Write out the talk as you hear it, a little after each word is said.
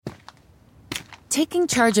Taking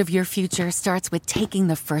charge of your future starts with taking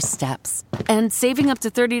the first steps. And saving up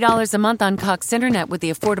to $30 a month on Cox Internet with the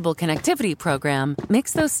Affordable Connectivity Program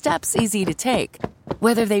makes those steps easy to take.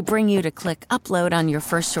 Whether they bring you to click upload on your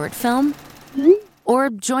first short film or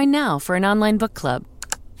join now for an online book club.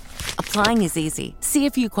 Applying is easy. See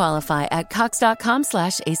if you qualify at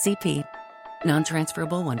cox.com/ACP.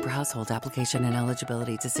 Non-transferable one per household. Application and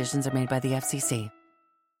eligibility decisions are made by the FCC.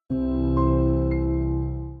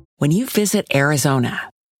 When you visit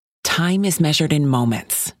Arizona, time is measured in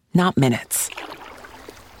moments, not minutes.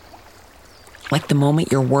 Like the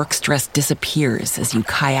moment your work stress disappears as you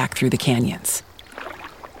kayak through the canyons.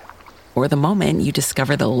 Or the moment you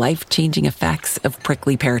discover the life-changing effects of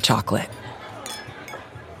prickly pear chocolate.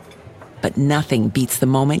 But nothing beats the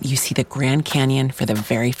moment you see the Grand Canyon for the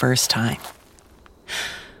very first time.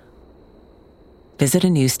 Visit a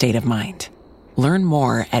new state of mind. Learn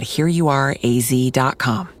more at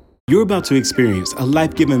hereyouareaz.com. You're about to experience a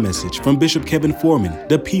life-giving message from Bishop Kevin Foreman,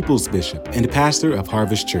 the People's Bishop and pastor of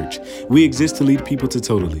Harvest Church. We exist to lead people to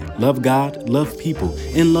totally love God, love people,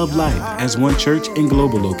 and love life as one church in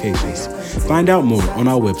global locations. Find out more on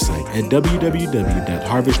our website at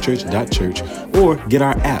www.harvestchurch.church or get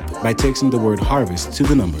our app by texting the word HARVEST to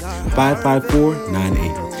the number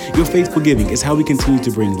 55498. Your faithful giving is how we continue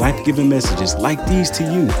to bring life-giving messages like these to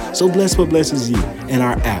you. So bless what blesses you in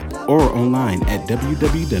our app or online at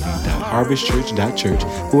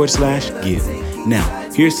www.harvestchurch.church/give.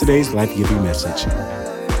 Now, here's today's life-giving message.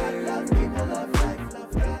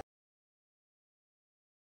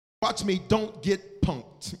 Watch me, don't get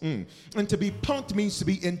punked. And to be punked means to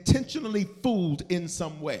be intentionally fooled in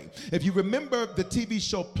some way. If you remember the TV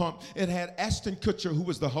show Punked, it had Ashton Kutcher, who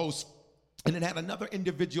was the host, and it had another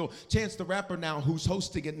individual, Chance the Rapper now, who's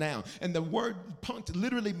hosting it now. And the word punked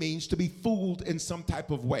literally means to be fooled in some type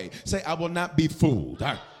of way. Say, I will not be fooled.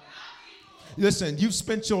 Listen, you've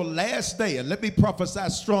spent your last day, and let me prophesy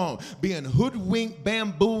strong, being hoodwinked,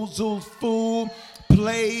 bamboozled, fooled,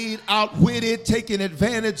 played, outwitted, taken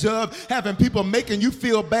advantage of, having people making you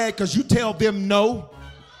feel bad because you tell them no.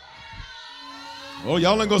 Oh,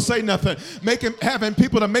 y'all ain't gonna say nothing. Having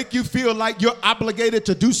people to make you feel like you're obligated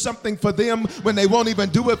to do something for them when they won't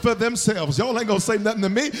even do it for themselves. Y'all ain't gonna say nothing to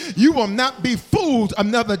me. You will not be fooled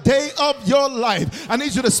another day of your life. I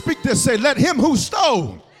need you to speak this. Say, let him who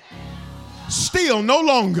stole steal no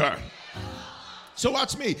longer. So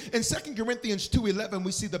watch me. In 2 Corinthians 2:11,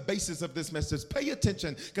 we see the basis of this message. Pay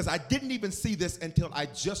attention, because I didn't even see this until I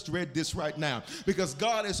just read this right now. Because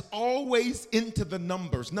God is always into the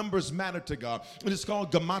numbers. Numbers matter to God. It is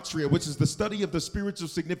called gematria, which is the study of the spiritual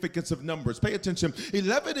significance of numbers. Pay attention.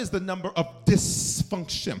 11 is the number of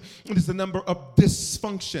dysfunction. It is the number of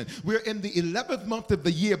dysfunction. We're in the 11th month of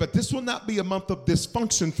the year, but this will not be a month of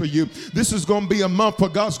dysfunction for you. This is going to be a month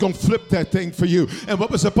where God's going to flip that thing for you. And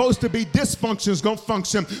what was supposed to be dysfunction is going to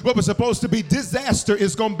function. What was supposed to be disaster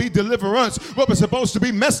is going to be deliverance. What was supposed to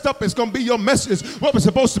be messed up is going to be your message. What was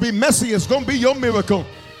supposed to be messy is going to be your miracle.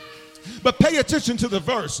 But pay attention to the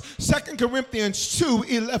verse, 2 Corinthians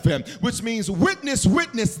 2:11, which means witness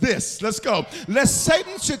this. Let's go. Lest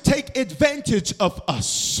Satan should take advantage of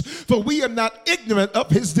us, for we are not ignorant of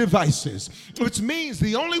his devices. Which means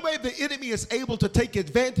the only way the enemy is able to take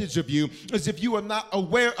advantage of you is if you are not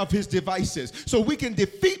aware of his devices. So we can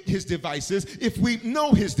defeat his devices if we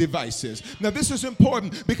know his devices. Now this is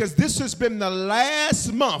important because this has been the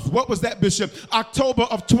last month. What was that, Bishop? October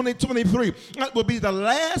of 2023. That will be the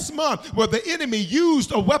last month where the enemy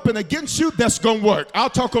used a weapon against you that's going to work. I'll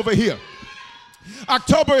talk over here.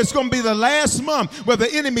 October is going to be the last month where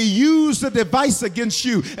the enemy used a device against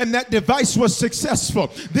you, and that device was successful.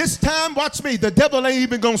 This time, watch me, the devil ain't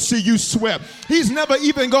even going to see you sweat. He's never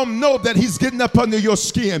even going to know that he's getting up under your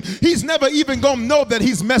skin. He's never even going to know that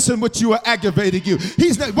he's messing with you or aggravating you.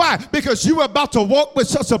 Why? Because you're about to walk with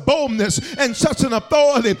such a boldness and such an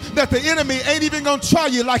authority that the enemy ain't even going to try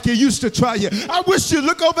you like he used to try you. I wish you'd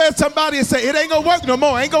look over at somebody and say, it ain't going to work no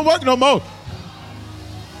more. Ain't going to work no more.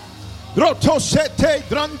 You know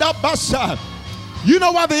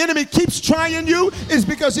why the enemy keeps trying you? Is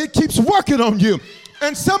because it keeps working on you.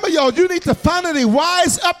 And some of y'all, you need to finally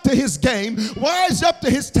wise up to his game, wise up to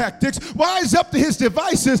his tactics, wise up to his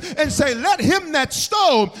devices, and say, let him that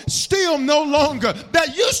stole steal no longer.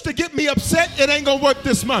 That used to get me upset, it ain't gonna work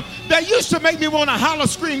this month. That used to make me want to holler,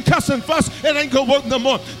 scream, cuss, and fuss, it ain't gonna work no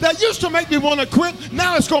more. That used to make me want to quit,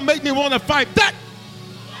 now it's gonna make me want to fight. That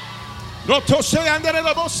come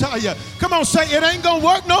on, say it ain't gonna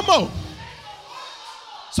work no more.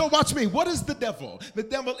 So watch me. What is the devil? The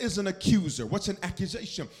devil is an accuser. What's an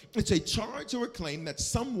accusation? It's a charge or a claim that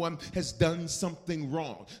someone has done something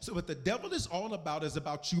wrong. So what the devil is all about is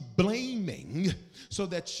about you blaming so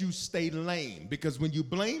that you stay lame. Because when you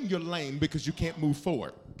blame, you're lame because you can't move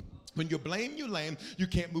forward. When you blame, you're lame, you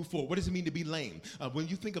can't move forward. What does it mean to be lame? When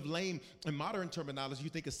you think of lame in modern terminology, you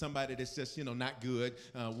think of somebody that's just, not good,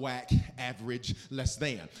 whack, average, less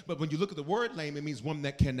than. But when you look at the word lame, it means one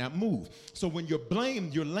that cannot move. So when you're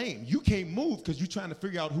blamed, you're lame. You can't move because you're trying to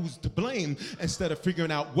figure out who's to blame instead of figuring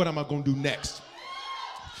out what am I going to do next.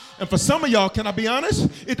 And for some of y'all, can I be honest?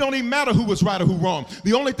 It don't even matter who was right or who wrong.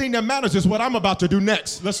 The only thing that matters is what I'm about to do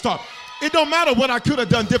next. Let's talk. It don't matter what I could have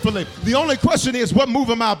done differently. The only question is, what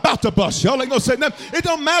move am I about to bust? Y'all ain't gonna say nothing. It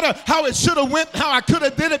don't matter how it should have went, how I could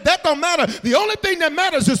have did it. That don't matter. The only thing that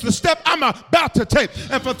matters is the step I'm about to take.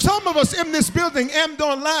 And for some of us in this building and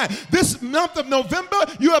online, this month of November,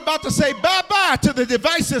 you're about to say bye-bye to the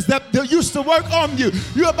devices that used to work on you.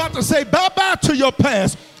 You're about to say bye-bye to your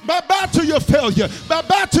past. Bye-bye to your failure.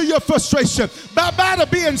 Bye-bye to your frustration. Bye-bye to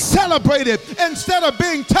being celebrated instead of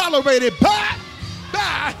being tolerated. Bye,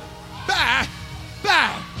 bye, bye,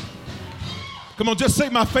 bye. Come on, just say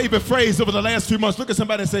my favorite phrase over the last few months. Look at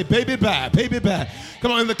somebody and say, baby, bye, baby, bye.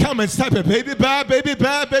 Come on, in the comments, type it, baby, bye, baby,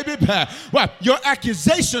 bye, baby, bye. Why? Your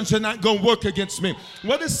accusations are not going to work against me.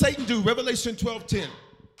 What does Satan do? Revelation 12:10.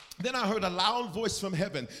 Then I heard a loud voice from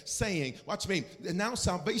heaven saying, watch me, now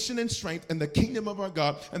salvation and strength and the kingdom of our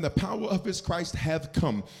God and the power of his Christ have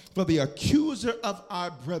come. For the accuser of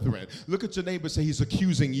our brethren. Look at your neighbor and say, he's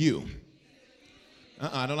accusing you.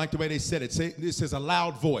 I don't like the way they said it. It says a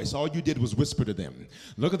loud voice. All you did was whisper to them.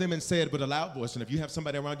 Look at them and say it with a loud voice. And if you have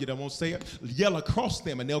somebody around you that won't say it, yell across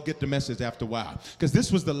them and they'll get the message after a while. Because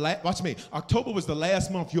this was the last, watch me, October was the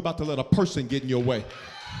last month you're about to let a person get in your way.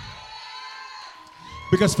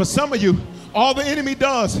 Because for some of you, all the enemy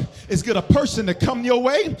does is get a person to come your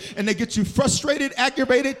way and they get you frustrated,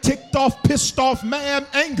 aggravated, ticked off, pissed off, mad,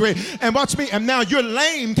 angry. And watch me, and now you're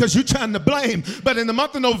lame because you're trying to blame. But in the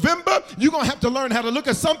month of November, you're going to have to learn how to look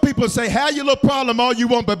at some people and say, have your little problem all you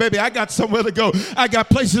want, but baby, I got somewhere to go. I got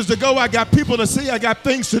places to go. I got people to see. I got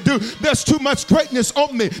things to do. There's too much greatness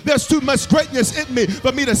on me. There's too much greatness in me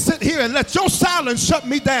for me to sit here and let your silence shut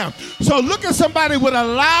me down. So look at somebody with a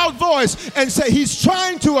loud voice and say, he's trying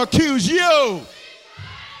to accuse you.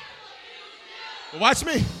 Watch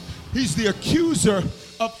me. He's the accuser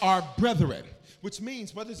of our brethren, which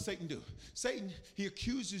means, what does Satan do? Satan, he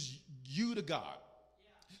accuses you to God.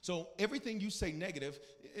 So everything you say negative,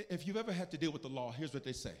 if you've ever had to deal with the law, here's what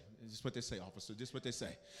they say. This is what they say, officer. This is what they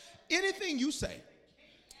say. Anything you say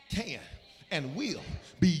can and will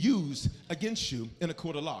be used against you in a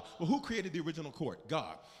court of law. Well, who created the original court?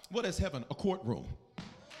 God. What is heaven? A courtroom.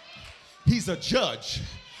 He's a judge.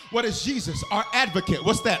 What is Jesus? Our advocate.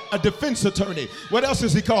 What's that? A defense attorney. What else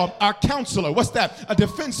is he called? Our counselor. What's that? A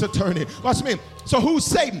defense attorney. Watch me. So who's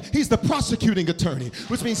Satan? He's the prosecuting attorney,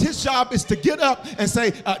 which means his job is to get up and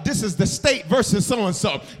say, this is the state versus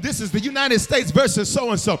so-and-so. This is the United States versus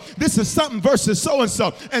so-and-so. This is something versus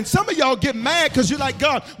so-and-so. And some of y'all get mad because you're like,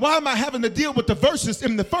 God, why am I having to deal with the verses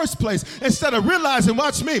in the first place? Instead of realizing,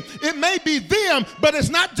 watch me, it may be them, but it's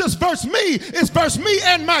not just verse me, it's verse me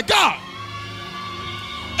and my God.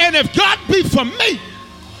 And if God be for me,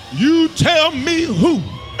 you tell me who.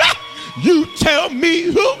 You tell me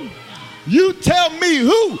who. You tell me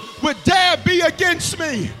who would dare be against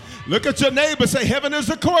me. Look at your neighbor, say, heaven is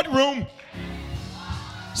a courtroom.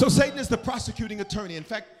 So Satan is the prosecuting attorney. In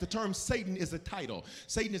fact, the term Satan is a title.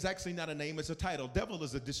 Satan is actually not a name, it's a title. Devil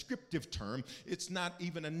is a descriptive term. It's not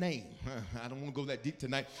even a name. I don't want to go that deep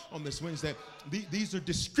tonight on this Wednesday. These are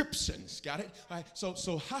descriptions, got it? All right.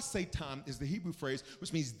 So ha-Satan is the Hebrew phrase,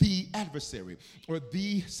 which means the adversary or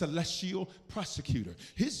the celestial prosecutor.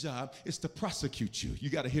 His job is to prosecute you. You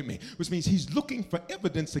got to hear me, which means he's looking for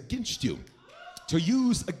evidence against you to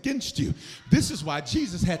use against you. This is why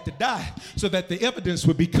Jesus had to die, so that the evidence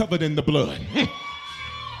would be covered in the blood.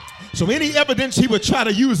 So any evidence he would try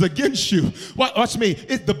to use against you, watch me,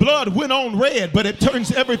 the blood went on red, but it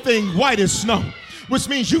turns everything white as snow, which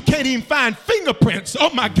means you can't even find fingerprints. Oh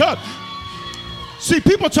my God. See,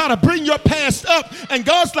 people try to bring your past up, and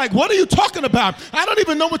God's like, what are you talking about? I don't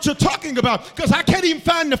even know what you're talking about because I can't even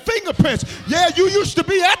find the fingerprints. Yeah, you used to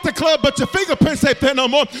be at the club, but your fingerprints ain't there no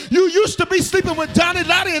more. You used to be sleeping with Johnny,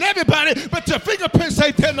 Lottie, and everybody, but your fingerprints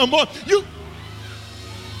ain't there no more.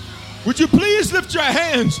 Would you please lift your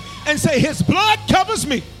hands and say, his blood covers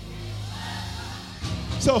me?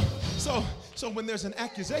 So when there's an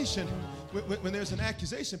accusation, when there's an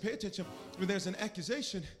accusation, pay attention. When there's an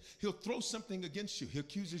accusation, he'll throw something against you. He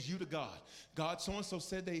accuses you to God. God, so-and-so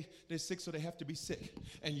said they're sick, so they have to be sick.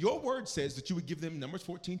 And your word says that you would give them, Numbers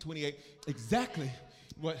 14:28, exactly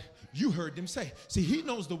what you heard them say. See, he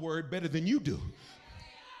knows the word better than you do.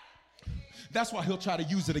 That's why he'll try to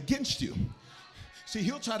use it against you. See,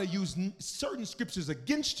 he'll try to use certain scriptures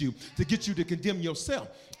against you to get you to condemn yourself.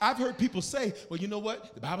 I've heard people say, well, you know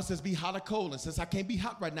what? The Bible says be hot or cold. And since I can't be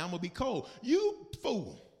hot right now, I'm going to be cold. You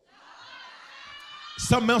fool.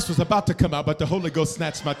 Something else was about to come out, but the Holy Ghost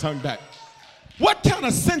snatched my tongue back. What kind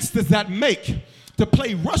of sense does that make? To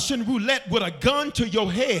play Russian roulette with a gun to your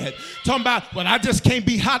head. Talking about, well, I just can't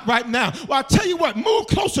be hot right now. Well, I tell you what, move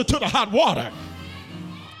closer to the hot water.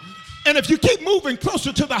 And if you keep moving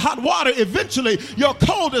closer to the hot water, eventually your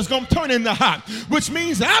cold is going to turn into hot, which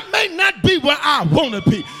means I may not be where I want to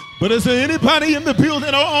be. But is there anybody in the building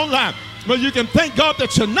or online? Well, you can thank God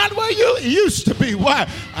that you're not where you used to be. Why?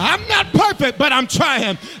 I'm not perfect, but I'm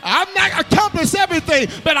trying. I've not accomplished everything,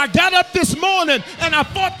 but I got up this morning and I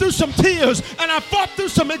fought through some tears and I fought through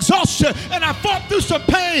some exhaustion and I fought through some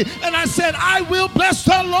pain. And I said, I will bless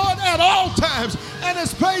the Lord at all times, and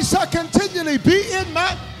his praise shall continually be in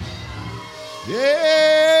my...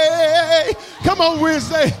 Yay! Come on,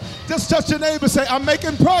 Wednesday. Just touch your neighbor and say, I'm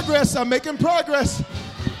making progress. I'm making progress.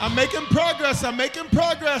 I'm making progress. I'm making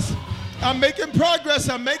progress. I'm making progress.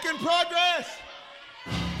 I'm making progress.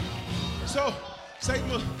 So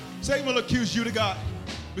Satan will accuse you to God,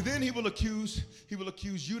 but then he will accuse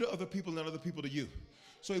you to other people and other people to you.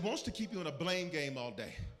 So he wants to keep you in a blame game all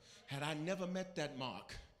day. Had I never met that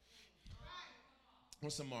Mark.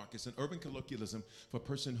 What's a mark? It's an urban colloquialism for a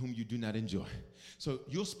person whom you do not enjoy. So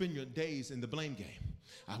you'll spend your days in the blame game.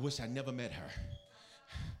 I wish I never met her.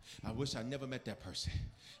 I wish I never met that person.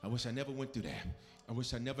 I wish I never went through that. I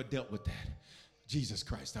wish I never dealt with that. Jesus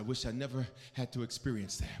Christ, I wish I never had to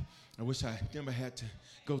experience that. I wish I never had to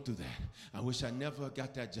go through that. I wish I never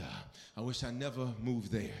got that job. I wish I never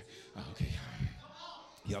moved there. Okay.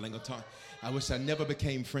 Y'all ain't gonna talk. I wish I never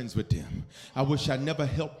became friends with them. I wish I never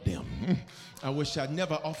helped them. I wish I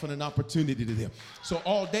never offered an opportunity to them. So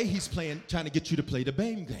all day he's trying to get you to play the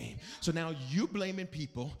blame game. So now you're blaming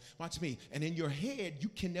people. Watch me. And in your head, you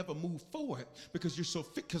can never move forward because you're so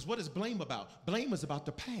fit. Because what is blame about? Blame is about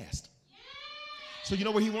the past. So you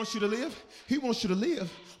know where he wants you to live? He wants you to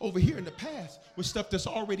live over here in the past with stuff that's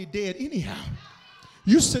already dead anyhow.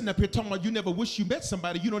 You sitting up here talking about you never wish you met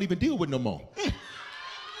somebody you don't even deal with no more.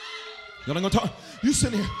 Y'all ain't gonna talk. You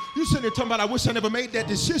sitting here talking about I wish I never made that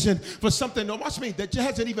decision for something. No, watch me, that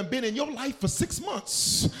hasn't even been in your life for 6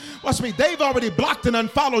 months. Watch me, they've already blocked and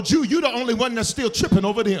unfollowed you. You're the only one that's still tripping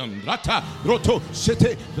over them. I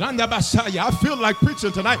feel like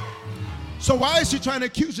preaching tonight. So why is he trying to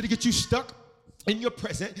accuse you to get you stuck in your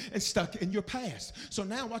present and stuck in your past? So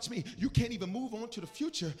now watch me, you can't even move on to the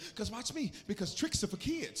future because tricks are for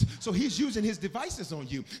kids. So he's using his devices on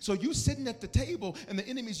you. So you sitting at the table and the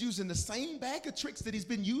enemy's using the same bag of tricks that he's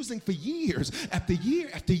been using for years after year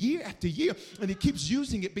after year after year, and he keeps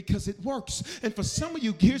using it because it works. And for some of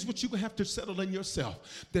you, here's what you have to settle in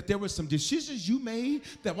yourself, that there were some decisions you made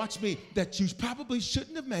that, watch me, that you probably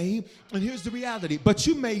shouldn't have made, and here's the reality, but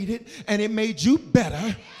you made it and it made you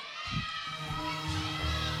better.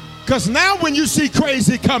 Because now when you see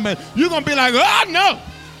crazy coming, you're going to be like, oh, no,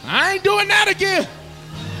 I ain't doing that again.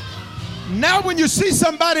 Now when you see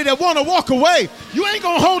somebody that want to walk away, you ain't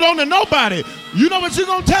going to hold on to nobody. You know what you're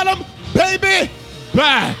going to tell them? Baby,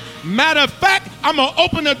 bye. Matter of fact, I'm going to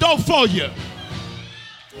open the door for you.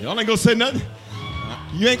 Y'all ain't going to say nothing.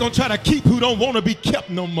 You ain't going to try to keep who don't want to be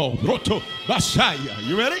kept no more. Roto Bashaya.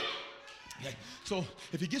 You ready? Okay. So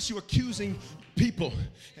if he gets you accusing people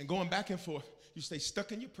and going back and forth, you stay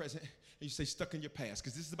stuck in your present and you stay stuck in your past,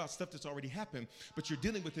 because this is about stuff that's already happened, but you're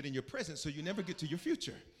dealing with it in your present, so you never get to your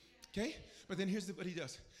future. Okay? But then here's what he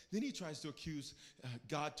does. Then he tries to accuse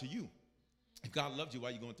God to you. If God loved you, why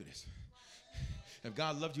are you going through this? If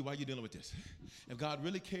God loved you, why are you dealing with this? If God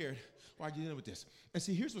really cared, why are you dealing with this? And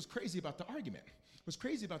see, here's what's crazy about the argument. What's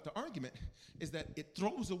crazy about the argument is that it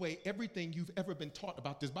throws away everything you've ever been taught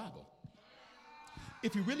about this Bible.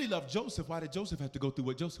 If you really love Joseph, why did Joseph have to go through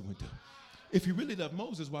what Joseph went through? If he really loved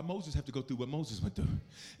Moses, why Moses have to go through what Moses went through?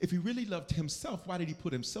 If he really loved himself, why did he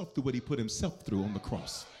put himself through what he put himself through on the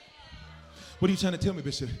cross? What are you trying to tell me,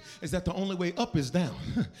 Bishop? Is that the only way up is down.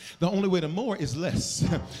 The only way to more is less.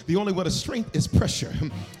 The only way to strength is pressure.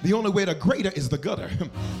 The only way to greater is the gutter.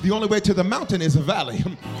 The only way to the mountain is a valley.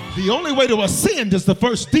 The only way to ascend is the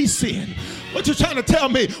first descend. What you trying to tell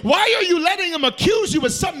me? Why are you letting him accuse you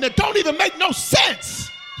of something that don't even make no sense?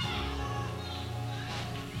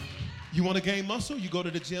 You want to gain muscle? You go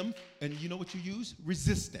to the gym, and you know what you use?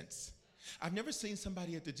 Resistance. I've never seen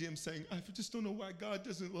somebody at the gym saying, I just don't know why God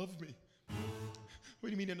doesn't love me. What do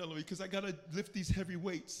you mean he doesn't love me? Because I got to lift these heavy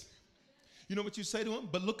weights. You know what you say to him?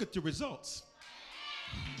 But look at the results.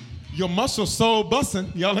 Your muscles so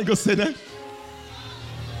busting. Y'all ain't going to say that?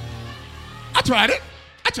 I tried it,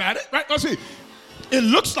 right? Let's see. It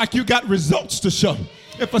looks like you got results to show.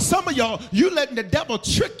 And for some of y'all, you letting the devil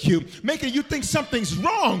trick you, making you think something's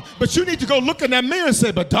wrong, but you need to go look in that mirror and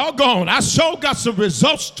say, but doggone, I sure got some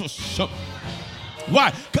results to show.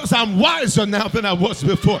 Why? Because I'm wiser now than I was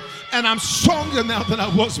before. And I'm stronger now than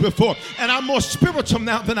I was before. And I'm more spiritual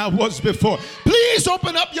now than I was before. Please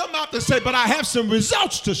open up your mouth and say, but I have some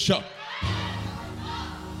results to show.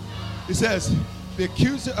 It says, the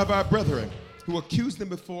accuser of our brethren who accused them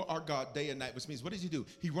before our God day and night, which means, what does he do?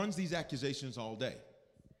 He runs these accusations all day.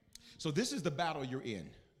 So this is the battle you're in.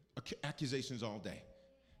 Accusations all day.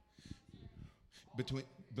 Between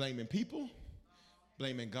blaming people,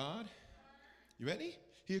 blaming God. You ready?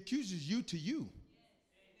 He accuses you to you.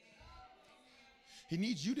 He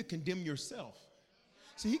needs you to condemn yourself.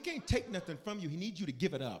 See, he can't take nothing from you. He needs you to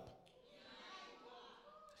give it up.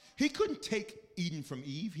 He couldn't take Eden from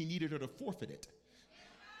Eve. He needed her to forfeit it.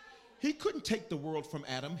 He couldn't take the world from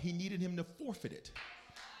Adam. He needed him to forfeit it.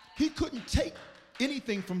 He couldn't take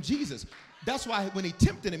anything from Jesus. That's why when he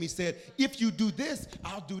tempted him, he said, if you do this,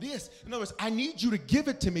 I'll do this. In other words, I need you to give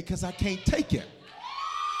it to me because I can't take it.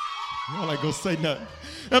 Y'all ain't gonna say nothing.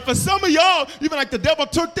 And for some of y'all, you be like, the devil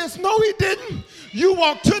took this. No, he didn't. You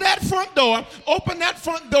walked to that front door, opened that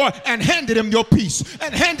front door, and handed him your peace,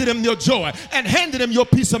 and handed him your joy, and handed him your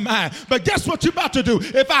peace of mind. But guess what you're about to do?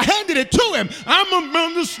 If I handed it to him, I'm a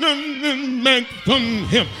man from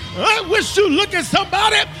him. I wish you look at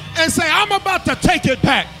somebody and say, I'm about to take it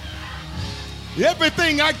back.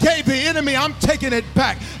 Everything I gave the enemy, I'm taking it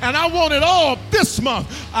back. And I want it all this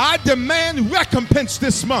month. I demand recompense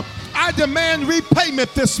this month. I demand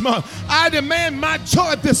repayment this month. I demand my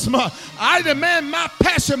joy this month. I demand my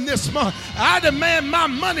passion this month. I demand my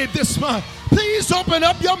money this month. Please open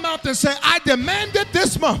up your mouth and say, I demand it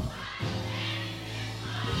this month.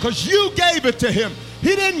 Because you gave it to him.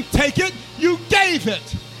 He didn't take it. You gave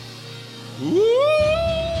it.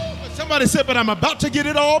 Ooh. Somebody said, but I'm about to get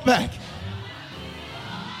it all back.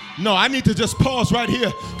 No, I need to just pause right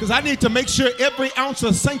here because I need to make sure every ounce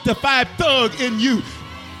of sanctified thug in you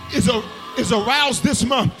is aroused this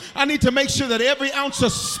month. I need to make sure that every ounce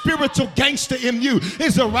of spiritual gangster in you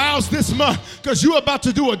is aroused this month because you're about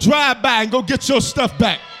to do a drive-by and go get your stuff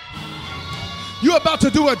back. You're about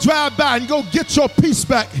to do a drive-by and go get your peace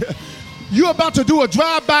back. You're about to do a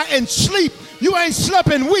drive-by and sleep. You ain't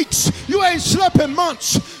slept in weeks. You ain't slept in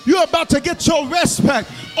months. You're about to get your rest back.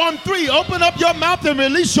 On 3, open up your mouth and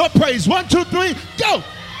release your praise. 1, 2, 3, go.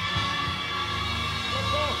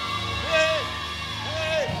 Hey,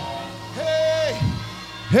 hey, hey,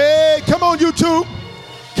 hey, come on YouTube.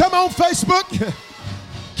 Come on Facebook.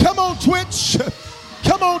 Come on Twitch.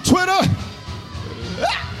 Come on Twitter.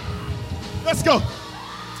 Let's go.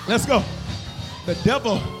 Let's go. The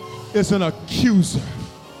devil is an accuser.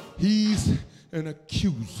 He's an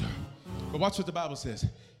accuser. But watch what the Bible says.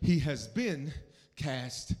 He has been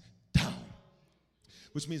cast down.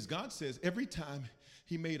 Which means God says every time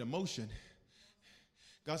he made a motion,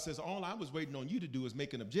 God says, all I was waiting on you to do is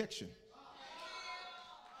make an objection.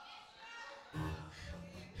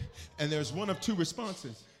 And there's one of two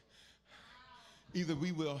responses. Either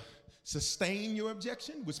we will sustain your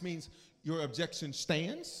objection, which means your objection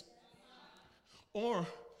stands, or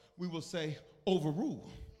we will say overrule.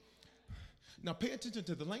 Now pay attention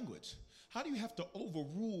to the language. How do you have to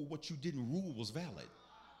overrule what you didn't rule was valid?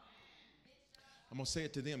 I'm going to say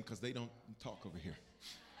it to them because they don't talk over here.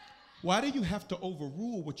 Why do you have to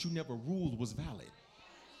overrule what you never ruled was valid?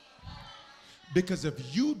 Because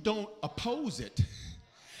if you don't oppose it,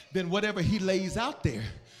 then whatever he lays out there,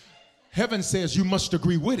 heaven says you must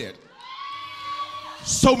agree with it.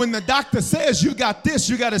 So when the doctor says you got this,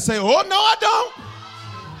 you got to say, oh, no, I don't.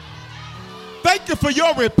 Thank you for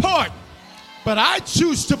your report. But I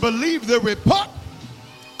choose to believe the report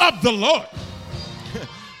of the Lord.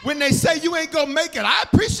 When they say you ain't gonna make it, I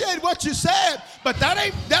appreciate what you said, but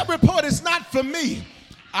that report is not for me.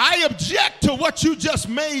 I object to what you just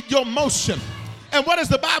made your motion. And what does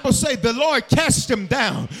the Bible say? The Lord cast him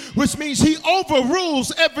down, which means he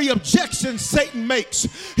overrules every objection Satan makes.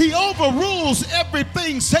 He overrules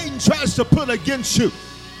everything Satan tries to put against you.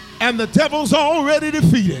 And the devil's already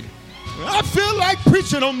defeated. I feel like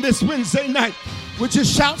preaching on this Wednesday night. Would you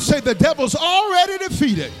shout, say the devil's already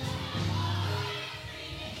defeated?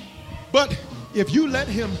 But if you let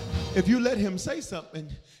him say something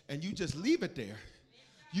and you just leave it there.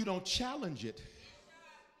 You don't challenge it.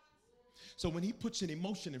 So when he puts an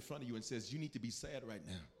emotion in front of you and says, you need to be sad right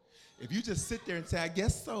now, if you just sit there and say, I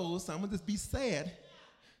guess so I'm going to just be sad,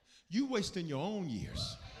 you wasting your own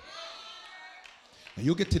years. And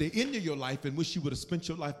you'll get to the end of your life and wish you would have spent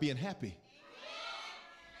your life being happy.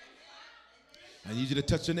 I need you to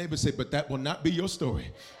touch your neighbor and say, but that will not be your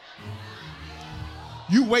story.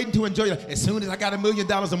 You waiting to enjoy it. As soon as I got $1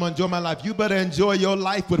 million, I'm going to enjoy my life. You better enjoy your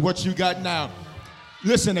life with what you got now.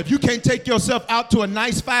 Listen, if you can't take yourself out to a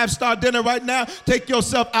nice 5-star dinner right now, take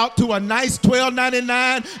yourself out to a nice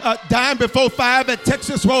 $12.99 dime before 5 at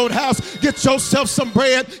Texas Roadhouse. Get yourself some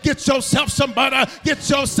bread. Get yourself some butter. Get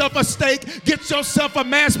yourself a steak. Get yourself a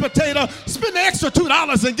mashed potato. Spend the extra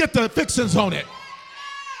 $2 and get the fixings on it.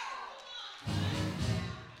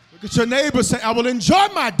 Look at your neighbor, say, I will enjoy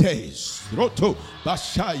my days.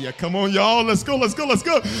 Come on, y'all. Let's go.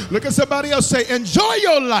 Look at somebody else, say, enjoy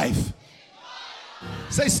your life.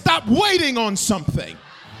 Say, stop waiting on something.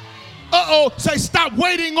 Say, stop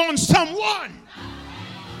waiting on someone.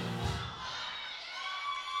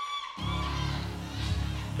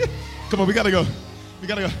 Come on, we gotta go.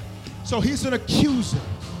 So he's an accuser.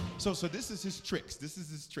 So this is his tricks. This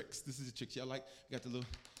is his tricks. Y'all like, you got the little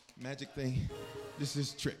magic thing. This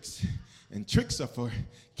is tricks. And tricks are for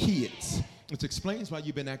kids. Which explains why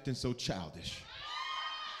you've been acting so childish.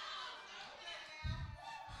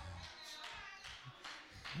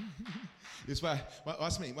 It's why,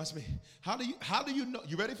 watch me. How do you know?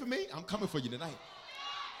 You ready for me? I'm coming for you tonight.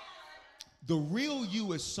 The real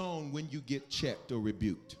you is shown when you get checked or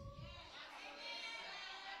rebuked.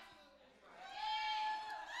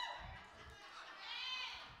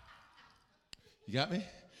 You got me?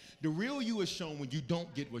 The real you is shown when you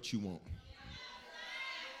don't get what you want.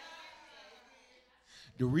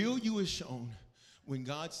 The real you is shown when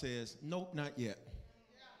God says, nope, not yet.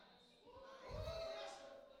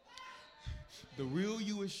 The real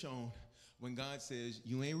you is shown when God says,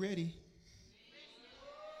 you ain't ready.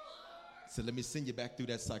 So let me send you back through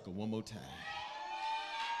that cycle one more time.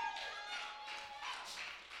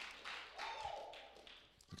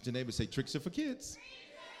 Look at your neighbor, say, tricks are for kids.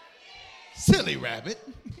 Silly rabbit.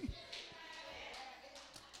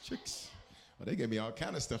 Tricks. Well, they gave me all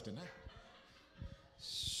kind of stuff tonight.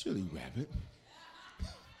 Silly rabbit.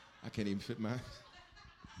 I can't even fit my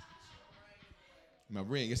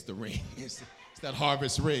ring. It's the ring. It's that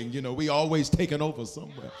harvest ring. You know, we always taking over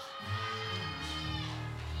somewhere.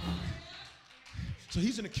 So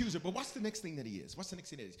he's an accuser. But what's the next thing that he is?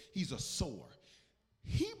 He's a sower.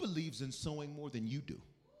 He believes in sowing more than you do.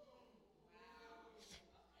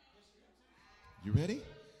 You ready?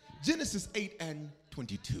 Genesis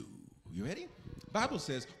 8:22. You ready? Bible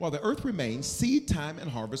says, while the earth remains, seed time and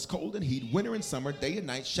harvest, cold and heat, winter and summer, day and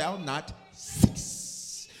night shall not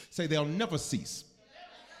cease. Say, they'll never cease.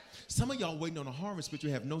 Some of y'all waiting on a harvest, but you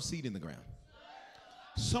have no seed in the ground.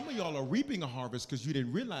 Some of y'all are reaping a harvest because you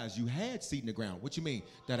didn't realize you had seed in the ground. What you mean?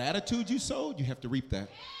 That attitude you sowed, you have to reap that.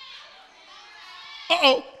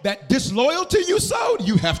 That disloyalty you sowed,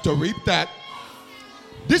 you have to reap that.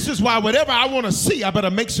 This is why whatever I want to see, I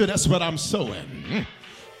better make sure that's what I'm sowing.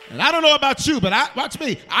 And I don't know about you, but watch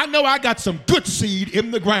me. I know I got some good seed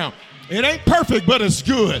in the ground. It ain't perfect, but it's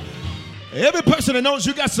good. Every person that knows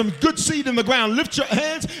you got some good seed in the ground, lift your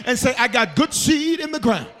hands and say, I got good seed in the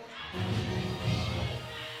ground.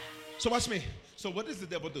 So watch me. So what does the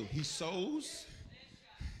devil do? He sows,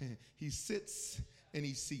 he sits, and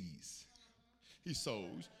he sees. He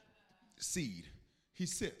sows, seed. He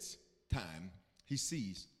sits, time. He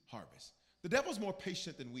sees, harvest. The devil's more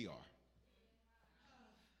patient than we are.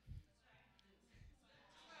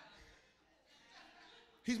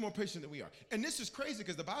 He's more patient than we are. And this is crazy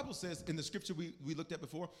because the Bible says in the scripture we looked at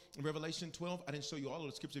before, in Revelation 12, I didn't show you all of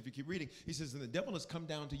the scripture if you keep reading. He says, and the devil has come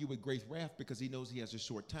down to you with great wrath because he knows he has a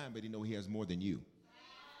short time, but he knows he has more than you.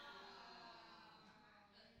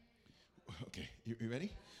 Okay, you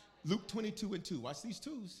ready? Luke 22:2. Watch these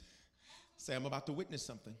twos. Say, I'm about to witness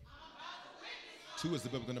something. 2 is the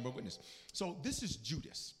biblical number of witness. So this is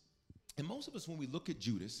Judas. And most of us, when we look at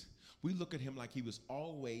Judas, we look at him like he was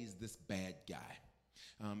always this bad guy.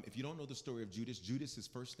 If you don't know the story of Judas, his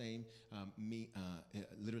first name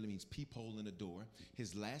literally means peephole in a door.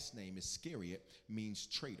 His last name, Iscariot, means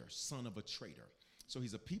traitor, son of a traitor. So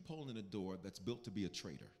he's a peephole in a door that's built to be a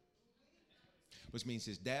traitor, which means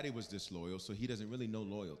his daddy was disloyal, so he doesn't really know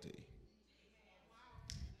loyalty.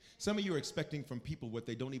 Some of you are expecting from people what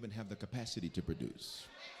they don't even have the capacity to produce.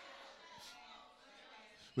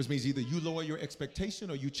 Which means either you lower your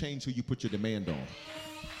expectation or you change who you put your demand on.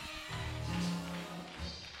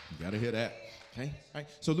 You gotta hear that. Okay, all right.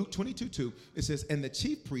 So Luke 22:2, it says, and the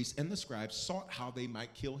chief priests and the scribes sought how they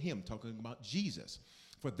might kill him, talking about Jesus,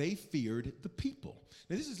 for they feared the people.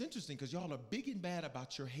 Now this is interesting because y'all are big and bad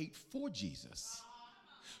about your hate for Jesus,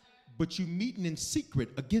 but you meeting in secret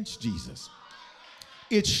against Jesus.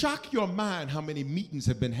 It shocked your mind how many meetings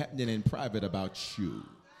have been happening in private about you.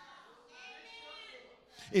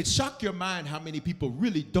 It shocked your mind how many people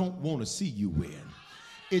really don't want to see you win.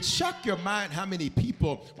 It shocked your mind how many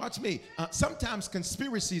people, watch me, sometimes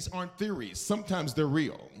conspiracies aren't theories. Sometimes they're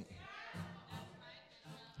real.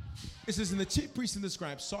 It says, and the chief priests and the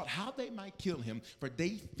scribes sought how they might kill him, for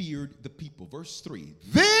they feared the people. Verse 3,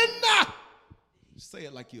 then, say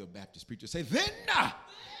it like you're a Baptist preacher. Say, then.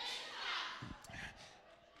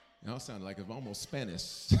 Y'all sound like it's almost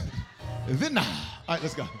Spanish. Then. All right,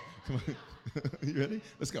 let's go. Come on. You ready?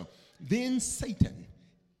 Let's go. Then Satan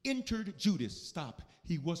entered Judas. Stop.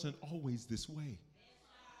 He wasn't always this way.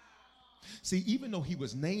 See, even though he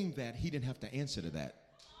was named that, he didn't have to answer to that.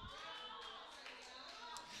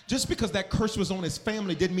 Just because that curse was on his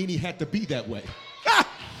family didn't mean he had to be that way.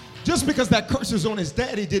 Just because that curse was on his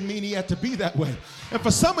daddy didn't mean he had to be that way. And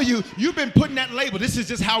for some of you, you've been putting that label. This is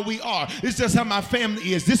just how we are. This is just how my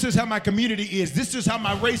family is. This is how my community is. This is how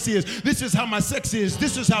my race is. This is how my sex is.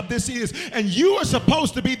 This is how this is. And you are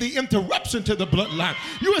supposed to be the interruption to the bloodline.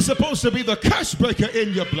 You are supposed to be the curse breaker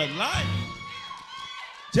in your bloodline.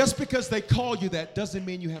 Just because they call you that doesn't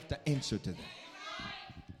mean you have to answer to that.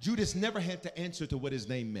 Judas never had to answer to what his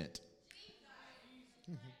name meant.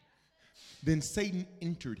 Then Satan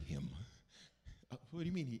entered him. What do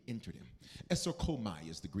you mean he entered him? Esokomai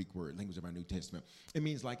is the Greek word, language of our New Testament. It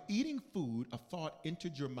means like eating food, a thought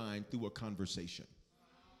entered your mind through a conversation.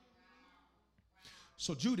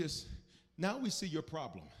 So Judas, now we see your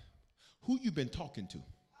problem. Who you been talking to?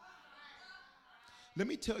 Let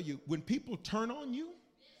me tell you, when people turn on you,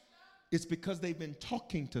 it's because they've been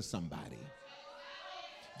talking to somebody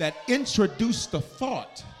that introduced the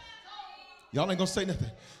thought. Y'all ain't gonna say nothing.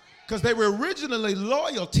 Because they were originally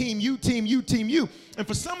loyal, team you, team you, team you. And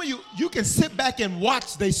for some of you, you can sit back and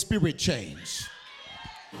watch their spirit change.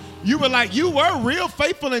 You were like, you were real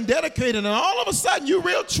faithful and dedicated, and all of a sudden you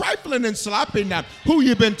real trifling and sloppy now. Who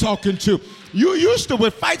you been talking to? You used to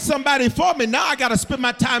would fight somebody for me. Now I got to spend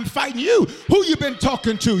my time fighting you. Who you been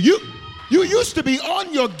talking to? You used to be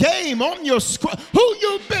on your game, on your squad. Who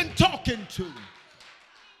you been talking to?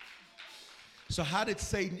 So how did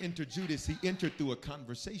Satan enter Judas? He entered through a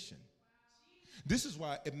conversation. This is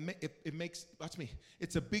why it makes, watch me,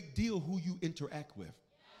 it's a big deal who you interact with.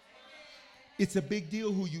 It's a big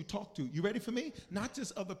deal who you talk to. You ready for me? Not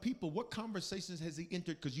just other people. What conversations has he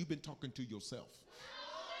entered because you've been talking to yourself?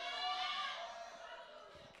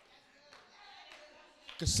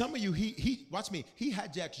 Because some of you, he watch me, he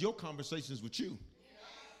hijacks your conversations with you.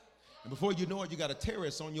 And before you know it, you got a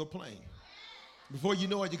terrorist on your plane. Before you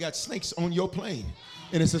know it, you got snakes on your plane.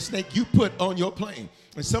 And it's a snake you put on your plane.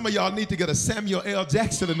 And some of y'all need to get a Samuel L.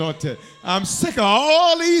 Jackson anointed. I'm sick of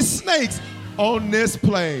all these snakes on this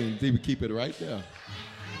plane. They would keep it right there.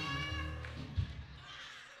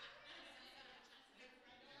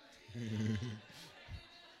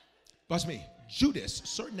 Watch me. Judas,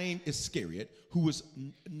 surname Iscariot, who was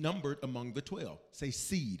numbered among the 12. Say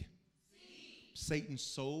seed. Satan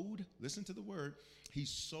sowed, listen to the word, he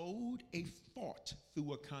sowed a thought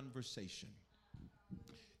through a conversation.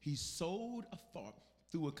 He sowed a thought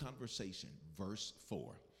through a conversation. Verse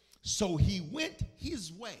 4. So he went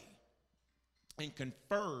his way and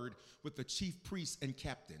conferred with the chief priests and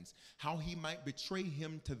captains how he might betray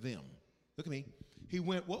him to them. Look at me. He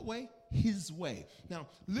went what way? His way. Now,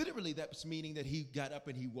 literally, that's meaning that he got up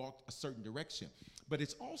and he walked a certain direction. But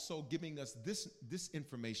it's also giving us this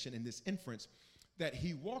information and this inference that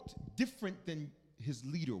he walked different than his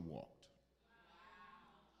leader walked.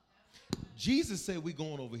 Jesus said, we're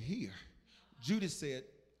going over here. Judas said,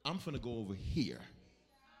 I'm going to go over here.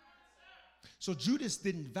 So Judas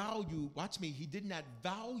didn't value, watch me, he did not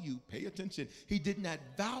value, pay attention, he did not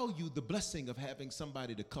value the blessing of having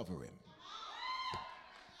somebody to cover him.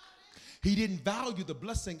 He didn't value the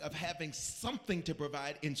blessing of having something to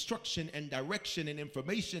provide instruction and direction and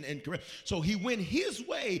information and correct. So he went his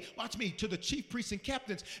way, watch me, to the chief priests and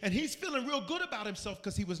captains, and he's feeling real good about himself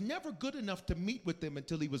because he was never good enough to meet with them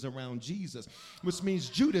until he was around Jesus, which means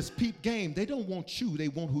Judas, peep game, they don't want you, they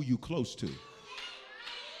want who you close to.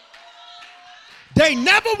 They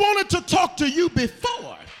never wanted to talk to you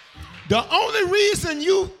before. The only reason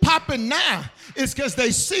you popping now is because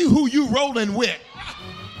they see who you rolling with.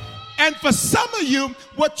 And for some of you,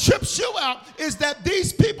 what trips you out is that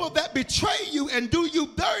these people that betray you and do you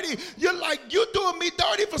dirty, you're like, you're doing me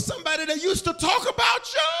dirty for somebody that used to talk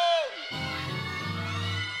about you.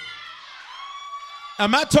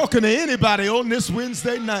 Am I talking to anybody on this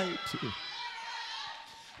Wednesday night?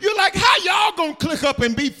 You're like, how y'all gonna click up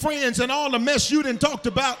and be friends and all the mess you done talked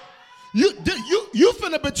about? You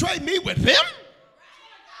finna betray me with them?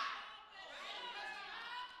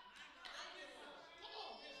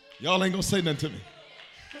 Y'all ain't gonna say nothing to me.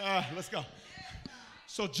 Let's go.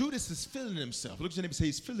 So Judas is feeling himself. Look at your neighbor and say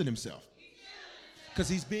he's feeling himself. Because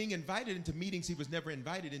he's being invited into meetings he was never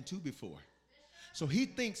invited into before. So he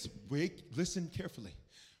thinks, wait, listen carefully.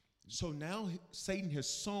 So now Satan has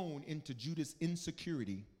sown into Judas'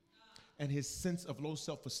 insecurity and his sense of low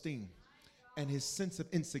self-esteem and his sense of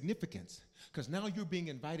insignificance. Because now you're being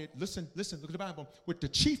invited, listen, look at the Bible, with the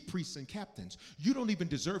chief priests and captains. You don't even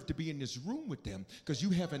deserve to be in this room with them because you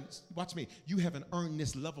haven't, watch me, you haven't earned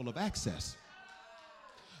this level of access.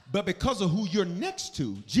 But because of who you're next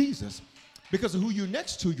to, Jesus, because of who you're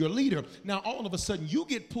next to, your leader, now all of a sudden you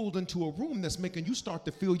get pulled into a room that's making you start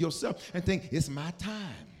to feel yourself and think, it's my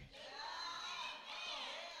time.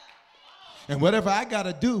 And whatever I got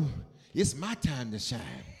to do, it's my time to shine.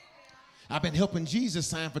 I've been helping Jesus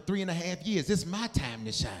shine for 3.5 years. It's my time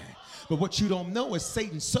to shine. But what you don't know is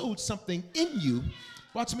Satan sowed something in you.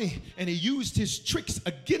 Watch me. And he used his tricks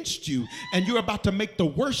against you. And you're about to make the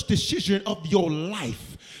worst decision of your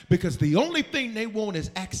life. Because the only thing they want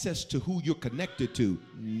is access to who you're connected to,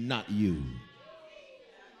 not you.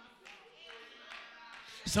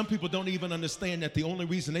 Some people don't even understand that the only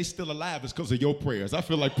reason they still alive is because of your prayers. I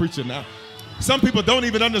feel like preaching now. Some people don't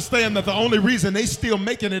even understand that the only reason they still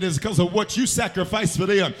making it is because of what you sacrificed for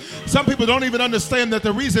them. Some people don't even understand that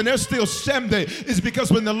the reason they're still standing is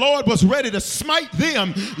because when the Lord was ready to smite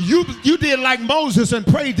them, you did like Moses and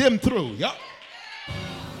prayed them through. Yep.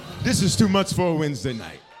 This is too much for a Wednesday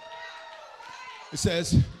night. It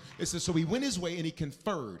says, so he went his way and he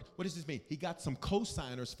conferred. What does this mean? He got some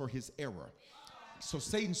co-signers for his error. So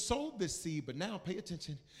Satan sowed this seed, but now pay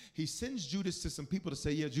attention. He sends Judas to some people to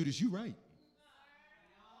say, yeah, Judas, you're right.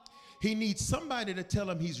 He needs somebody to tell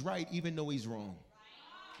him he's right even though he's wrong.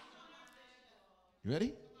 You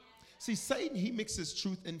ready? See, Satan, he mixes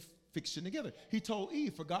truth and fiction together. He told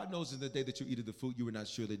Eve, for God knows in the day that you eat of the fruit, you will not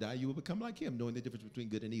surely die. You will become like him, knowing the difference between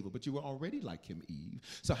good and evil. But you were already like him, Eve.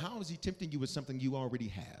 So how is he tempting you with something you already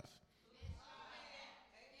have?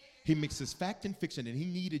 He mixes fact and fiction, and he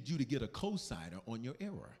needed you to get a co-signer on your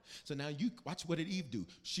error. So now you watch, what did Eve do?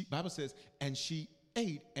 Bible says, and she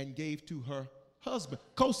ate and gave to her husband,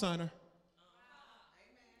 co-signer.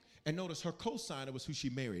 And notice her co-signer was who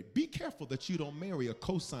she married. Be careful that you don't marry a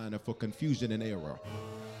co-signer for confusion and error.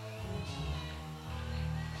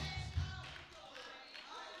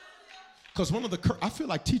 Because I feel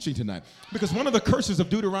like teaching tonight, because one of the curses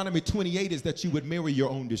of Deuteronomy 28 is that you would marry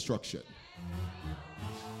your own destruction.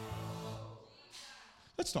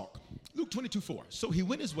 Let's talk. Luke 22:4. So he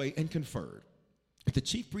went his way and conferred with the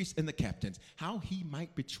chief priests and the captains how he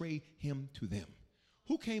might betray him to them.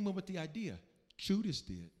 Who came up with the idea? Judas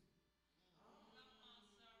did.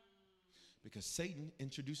 Because Satan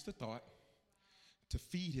introduced the thought to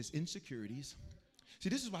feed his insecurities. See,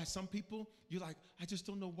 this is why some people, you're like, I just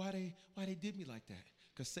don't know why they did me like that.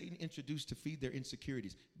 Because Satan introduced to feed their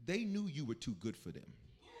insecurities. They knew you were too good for them.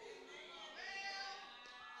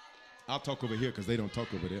 I'll talk over here because they don't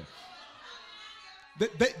talk over there.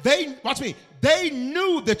 They watch me. They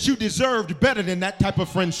knew that you deserved better than that type of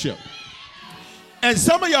friendship. And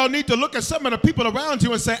some of y'all need to look at some of the people around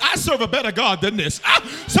you and say, I serve a better God than this.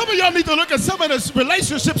 Some of y'all need to look at some of the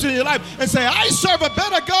relationships in your life and say, I serve a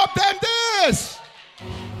better God than this.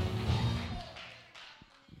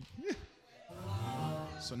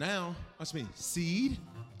 So now, watch me. Seed,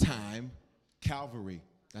 time, Calvary.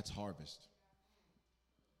 That's harvest.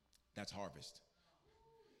 That's harvest.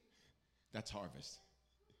 That's harvest.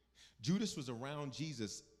 Judas was around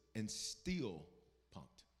Jesus and still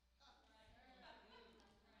punked.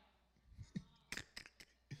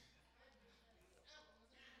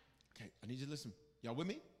 Okay, I need you to listen. Y'all with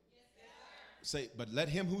me? Yes, say, but let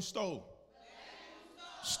him who stole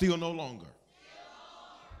steal no longer.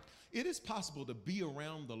 It is possible to be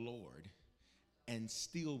around the Lord and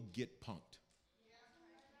still get punked.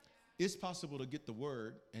 It's possible to get the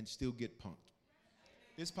word and still get punked.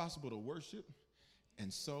 It's possible to worship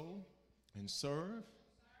and sow and serve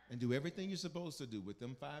and do everything you're supposed to do with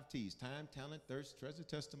them 5 T's, time, talent, thirst, treasure,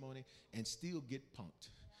 testimony, and still get punked.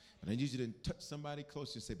 And I need you to touch somebody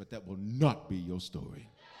close and say, but that will not be your story.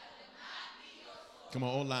 Come on,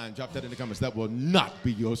 online, drop that in the comments. That will not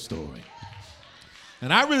be your story.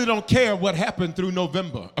 And I really don't care what happened through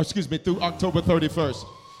through October 31st.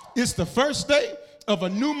 It's the first day of a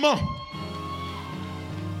new month.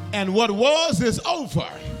 And what was is over.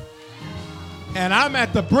 And I'm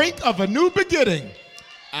at the brink of a new beginning.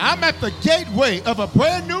 I'm at the gateway of a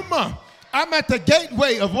brand new month. I'm at the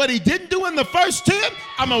gateway of what he didn't do in the first 10.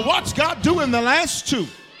 I'm going to watch God do in the last 2.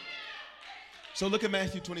 So look at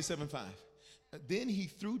Matthew 27:5. Then he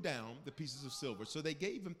threw down the pieces of silver. So they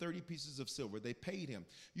gave him 30 pieces of silver. They paid him.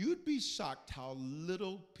 You'd be shocked how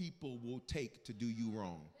little people will take to do you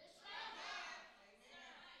wrong.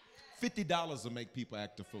 $50 will make people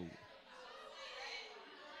act a fool.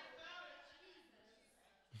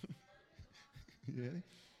 Yeah.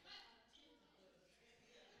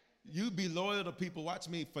 You'd be loyal to people, watch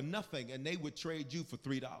me, for nothing, and they would trade you for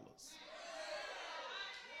 $3.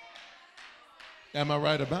 Am I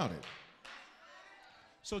right about it?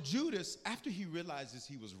 So Judas, after he realizes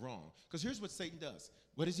he was wrong, because here's what Satan does.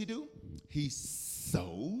 What does he do? He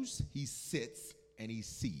sows, he sits, and he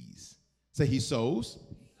sees. Say he sows,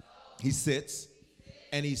 he sits,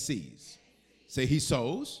 and he sees. Say he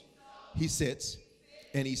sows, he sits,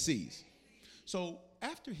 and he sees. So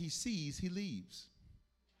after he sees, he leaves.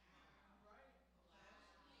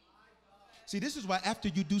 See, this is why after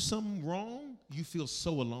you do something wrong, you feel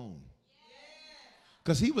so alone.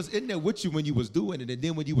 Because he was in there with you when you was doing it, and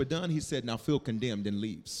then when you were done, he said, now feel condemned, and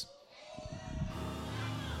leaves.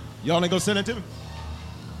 Y'all ain't gonna send it to me?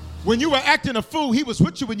 When you were acting a fool, he was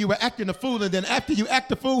with you when you were acting a fool, and then after you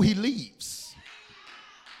act a fool, he leaves.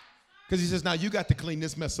 Because he says, now you got to clean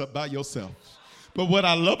this mess up by yourself. But what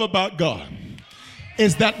I love about God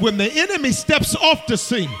is that when the enemy steps off the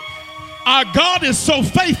scene, our God is so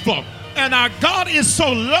faithful, and our God is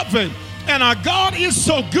so loving, and our God is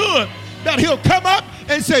so good that he'll come up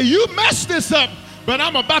and say, you messed this up, but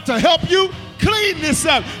I'm about to help you clean this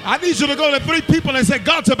up. I need you to go to 3 people and say,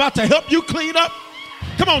 God's about to help you clean up.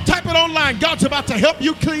 Come on, type it online. God's about to help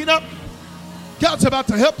you clean up. God's about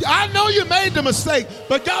to help you. I know you made the mistake,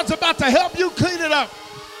 but God's about to help you clean it up.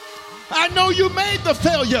 I know you made the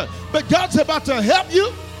failure, but God's about to help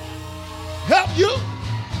you. Help you.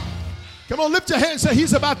 Come on, lift your hand and say,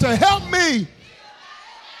 he's about to help me.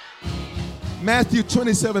 Matthew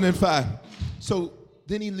 27:5. So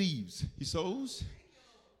then he leaves. He sows,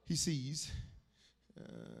 he sees,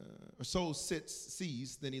 or sows, sits,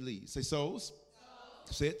 sees, then he leaves. Say sows,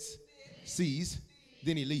 sits, sees,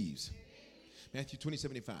 then he leaves. Matthew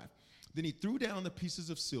 20:75. Then he threw down the pieces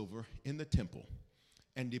of silver in the temple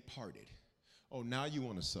and departed. Oh, now you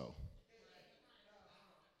want to sow.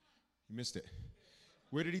 You missed it.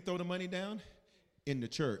 Where did he throw the money down? In the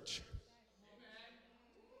church.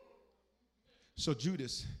 So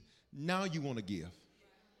Judas, now you want to give.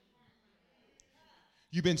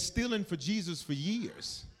 You've been stealing for Jesus for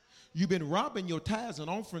years. You've been robbing your tithes and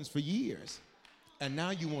offerings for years. And now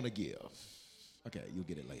you want to give. Okay, you'll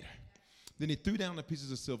get it later. Then he threw down the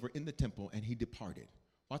pieces of silver in the temple and he departed.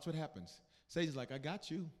 Watch what happens. Satan's like, I got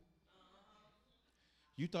you.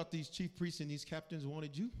 You thought these chief priests and these captains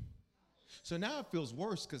wanted you? So now it feels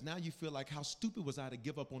worse because now you feel like, how stupid was I to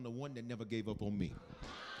give up on the one that never gave up on me?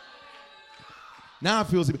 Now it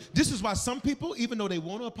feels, this is why some people, even though they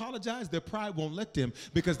want to apologize, their pride won't let them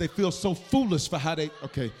because they feel so foolish for how they,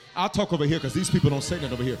 okay, I'll talk over here because these people don't say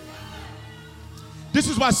that over here. This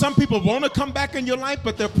is why some people want to come back in your life,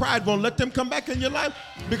 but their pride won't let them come back in your life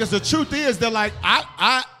because the truth is they're like,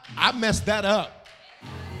 I messed that up.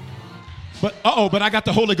 But but I got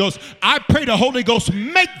the Holy Ghost. I pray the Holy Ghost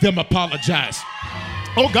make them apologize.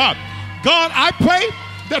 Oh God, I pray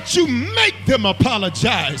that you make them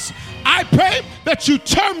apologize. I pray that you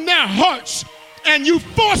turn their hearts and you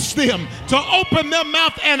force them to open their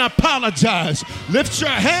mouth and apologize. Lift your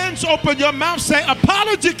hands, open your mouth, say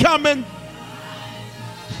apology coming.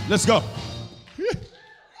 Let's go.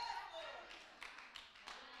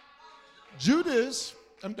 Judas,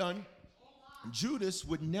 I'm done. Judas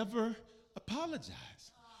would never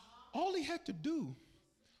apologize. All he had to do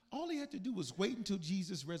was wait until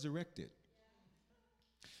Jesus resurrected.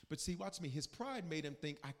 But see, watch me. His pride made him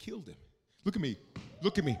think, I killed him. Look at me.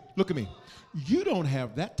 Look at me. Look at me. You don't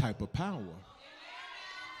have that type of power.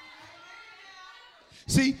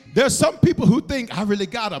 See, there's some people who think, I really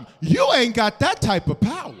got him. You ain't got that type of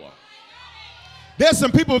power. There's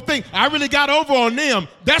some people who think, I really got over on them.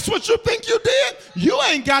 That's what you think you did? You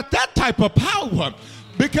ain't got that type of power.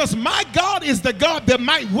 Because my God is the God that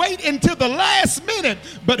might wait until the last minute,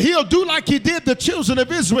 but he'll do like he did the children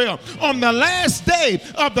of Israel. On the last day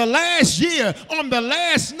of the last year, on the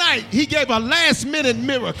last night, he gave a last minute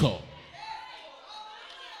miracle.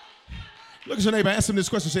 Look at your neighbor, ask him this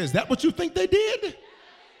question. Say, is that what you think they did?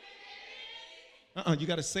 You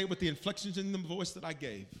got to say it with the inflections in the voice that I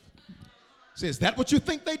gave. Say, is that what you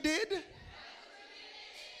think they did?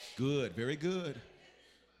 Good, very good.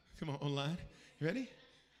 Come on, online. You ready?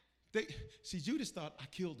 See, Judas thought, I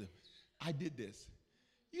killed him. I did this.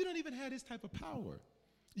 You don't even have this type of power.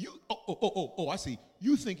 I see.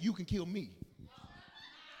 You think you can kill me.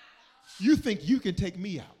 You think you can take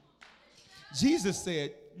me out. Jesus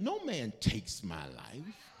said, no man takes my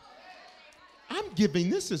life. I'm giving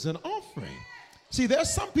this as an offering. See, there's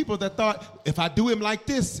some people that thought, if I do him like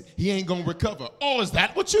this, he ain't going to recover. Oh, is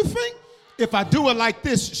that what you think? If I do it like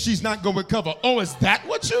this, she's not going to recover. Oh, is that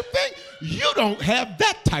what you think? You don't have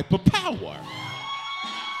that type of power.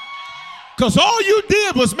 Because all you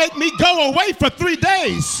did was make me go away for 3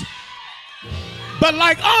 days. But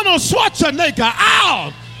like Arnold Schwarzenegger,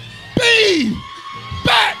 I'll be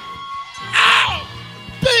back. I'll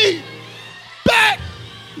be back.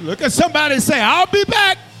 Look at somebody and say, I'll be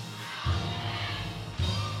back.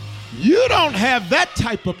 You don't have that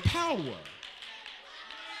type of power.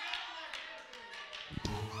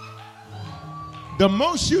 The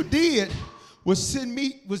most you did was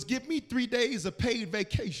give me 3 days of paid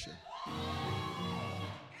vacation.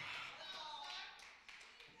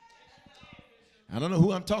 I don't know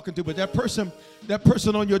who I'm talking to, but that person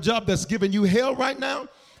on your job that's giving you hell right now,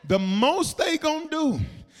 the most they gonna do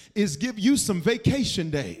is give you some vacation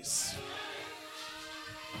days.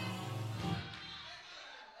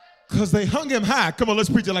 Because they hung him high. Come on, let's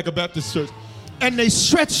preach it like a Baptist church. And they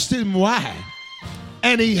stretched him wide.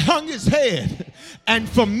 And he hung his head. And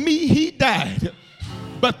for me, he died.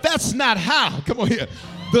 But that's not how. Come on here.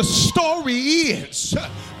 The story ends.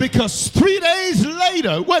 Because 3 days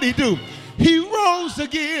later, what'd he do? He rose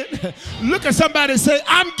again. Look at somebody and say,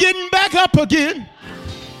 I'm getting back up again.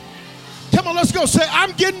 Come on, let's go. Say,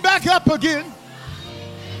 I'm getting back up again.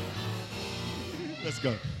 Let's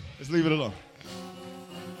go. Let's leave it alone.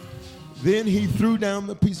 Then he threw down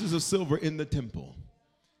the pieces of silver in the temple,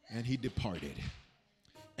 and he departed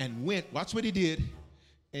and went. Watch what he did,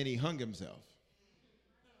 and he hung himself.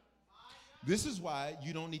 This is why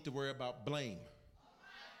you don't need to worry about blame.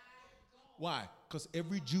 Why? Because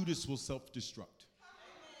every Judas will self-destruct.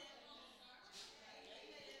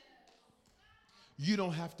 You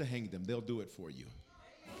don't have to hang them. They'll do it for you.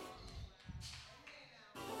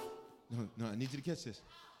 No, I need you to catch this.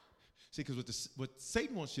 See, because what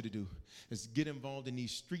Satan wants you to do is get involved in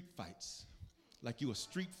these street fights like you a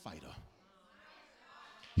street fighter.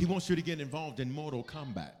 He wants you to get involved in Mortal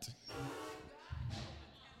Kombat.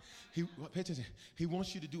 Pay attention. He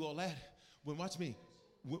wants you to do all that. Watch me.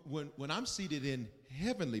 When I'm seated in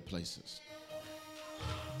heavenly places,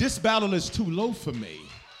 this battle is too low for me.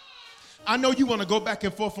 I know you want to go back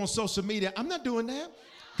and forth on social media. I'm not doing that.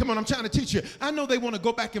 Come on, I'm trying to teach you. I know they want to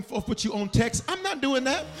go back and forth with you on text. I'm not doing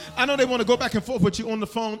that. I know they want to go back and forth with you on the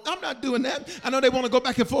phone. I'm not doing that. I know they want to go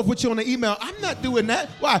back and forth with you on the email. I'm not doing that.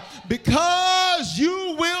 Why? Because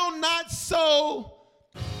you will not so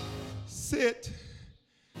sit,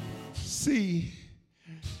 see,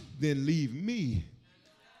 then leave me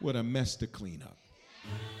with a mess to clean up.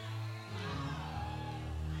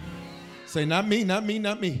 Say, not me, not me,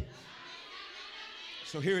 not me.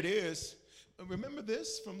 So here it is. Remember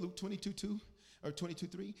this from Luke 22:2 or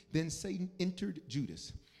 22:3? Then Satan entered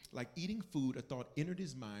Judas. Like eating food, a thought entered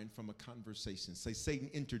his mind from a conversation. Say, Satan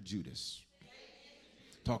entered Judas.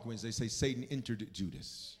 Talk Wednesday. Say, Satan entered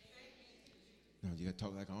Judas. No, you got to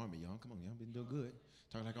talk like an army, y'all. Come on, y'all been doing good.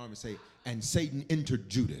 Talk like an army. Say, and Satan entered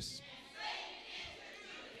Judas.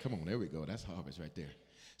 Come on, there we go. That's harvest right there.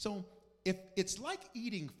 So if it's like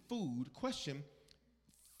eating food, question,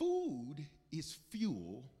 food is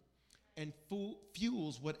fuel, and food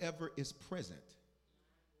fuels whatever is present.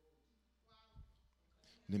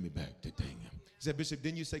 Let me back that thing. He said, Bishop,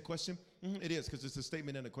 didn't you say question? It is, because it's a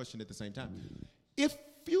statement and a question at the same time. If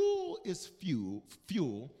fuel is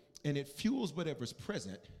fuel, and it fuels whatever's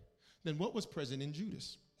present, then what was present in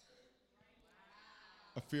Judas?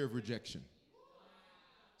 A fear of rejection.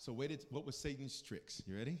 So what was Satan's tricks?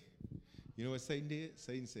 You ready? You know what Satan did?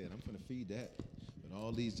 Satan said, I'm going to feed that with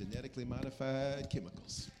all these genetically modified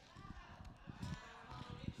chemicals.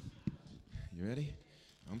 You ready?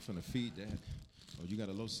 I'm going to feed that. Oh, you got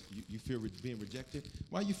a low, you fear being rejected?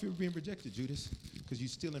 Why you fear being rejected, Judas? Because you're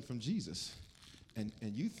stealing from Jesus. And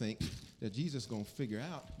you think that Jesus is going to figure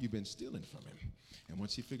out you've been stealing from him. And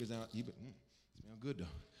once he figures out, you've been, smell good though.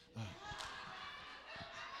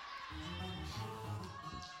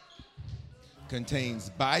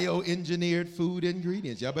 Contains bioengineered food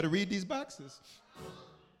ingredients. Y'all better read these boxes.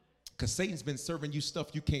 Because Satan's been serving you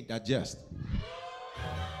stuff you can't digest.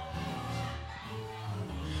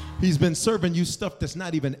 He's been serving you stuff that's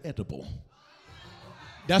not even edible.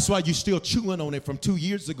 That's why you're still chewing on it from 2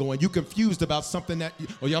 years ago and you're confused about something that,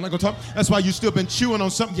 y'all not gonna talk? That's why you still been chewing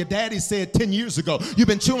on something your daddy said 10 years ago. You've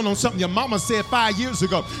been chewing on something your mama said 5 years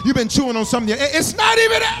ago. You've been chewing on something, it's not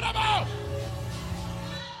even edible.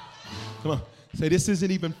 Come on. Say, this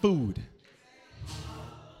isn't even food.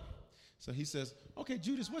 So he says, okay,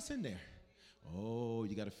 Judas, what's in there? Oh,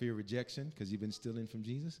 you got a fear of rejection because you've been stealing from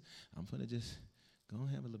Jesus? I'm going to just go and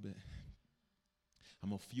have a little bit. I'm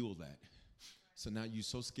going to fuel that. So now you're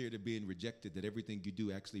so scared of being rejected that everything you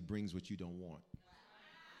do actually brings what you don't want.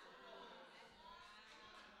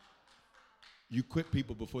 You quit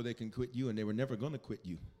people before they can quit you, and they were never going to quit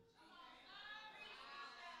you.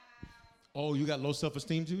 Oh, you got low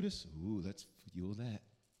self-esteem, Judas? Ooh, let's fuel that.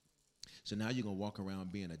 So now you're going to walk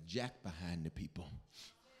around being a jack behind the people.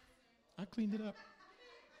 I cleaned it up.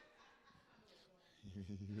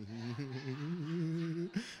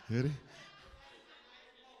 Ready?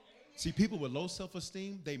 See, people with low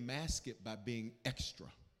self-esteem, they mask it by being extra.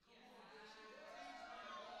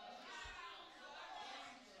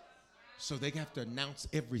 So they have to announce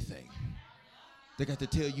everything. They got to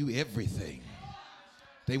tell you everything.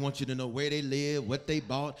 They want you to know where they live, what they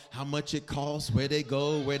bought, how much it costs, where they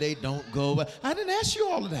go, where they don't go. I didn't ask you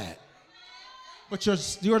all of that. But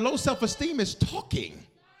your low self-esteem is talking.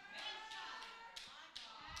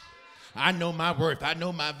 I know my worth. I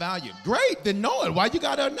know my value. Great, then know it. Why you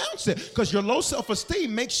got to announce it? Because your low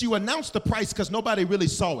self-esteem makes you announce the price because nobody really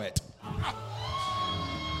saw it.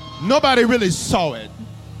 Nobody really saw it.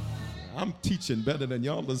 I'm teaching better than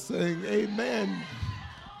y'all are saying amen.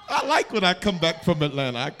 I like when I come back from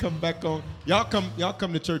Atlanta. I come back on, y'all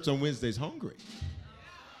come to church on Wednesdays hungry.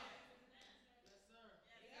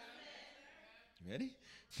 Ready?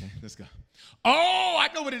 Okay, let's go. Oh,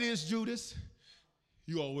 I know what it is, Judas.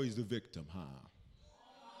 You always the victim, huh?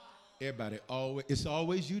 Everybody always, it's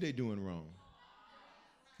always you they doing wrong.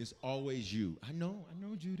 It's always you. I know,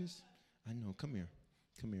 Judas. I know. Come here.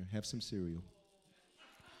 Have some cereal.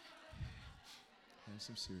 Have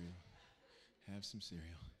some cereal.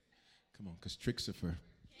 Come on, because tricks are for.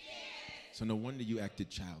 So no wonder you acted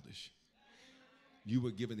childish. You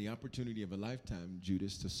were given the opportunity of a lifetime,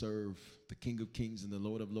 Judas, to serve the King of Kings and the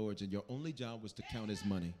Lord of Lords, and your only job was to count his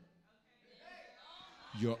money.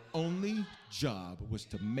 Your only job was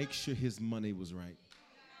to make sure his money was right.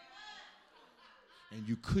 And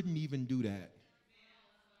you couldn't even do that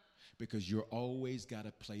because you're always got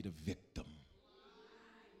to play the victim.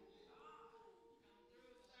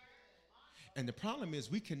 And the problem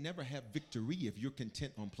is we can never have victory if you're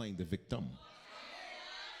content on playing the victim.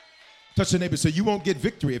 Touch your neighbor, say you won't get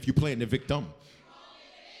victory if you're playing the victim.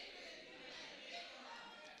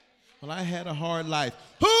 Well, I had a hard life.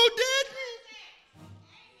 Who didn't?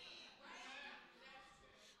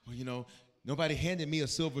 Well, you know, nobody handed me a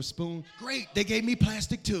silver spoon. Great, they gave me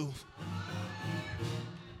plastic too.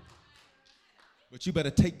 But you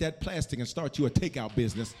better take that plastic and start you a takeout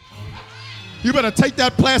business. You better take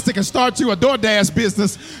that plastic and start you a DoorDash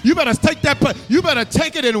business. You better take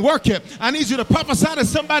it and work it. I need you to prophesy to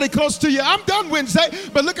somebody close to you. I'm done Wednesday,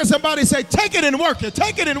 but look at somebody and say, take it and work it.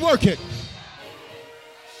 Take it and work it.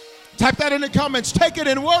 Type that in the comments. Take it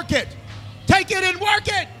and work it. Take it and work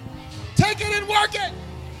it. Take it and work it.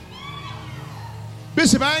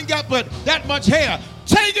 Bishop, I ain't got but that much hair.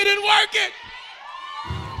 Take it and work it.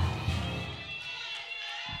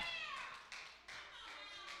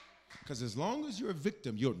 Because as long as you're a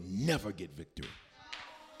victim, you'll never get victory.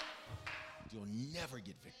 You'll never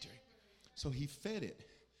get victory. So he fed it.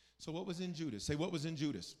 So what was in Judas? Say, what was in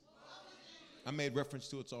Judas? I made reference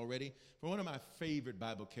to it already. For one of my favorite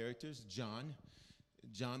Bible characters, John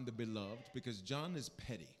the Beloved, because John is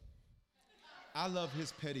petty. I love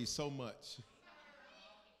his petty so much.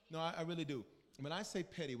 No, I really do. When I say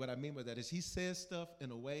petty, what I mean by that is he says stuff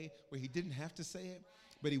in a way where he didn't have to say it,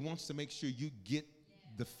 but he wants to make sure you get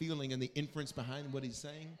the feeling and the inference behind what he's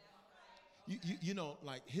saying. You know,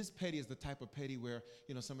 like his petty is the type of petty where,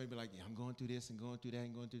 you know, somebody be like, yeah, I'm going through this and going through that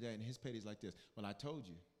and going through that. And his petty is like this. Well, I told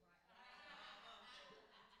you.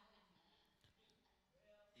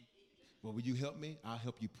 Well, will you help me? I'll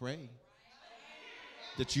help you pray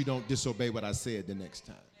that you don't disobey what I said the next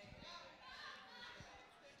time.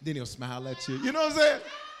 Then he'll smile at you. You know what I'm saying?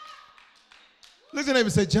 Look at him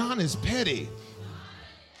and say, John is petty.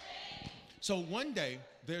 So one day,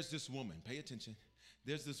 there's this woman. Pay attention.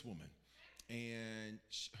 There's this woman. And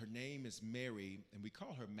her name is Mary, and we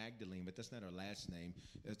call her Magdalene, but that's not her last name.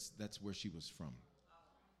 That's where she was from.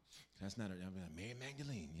 That's not her. I mean, Mary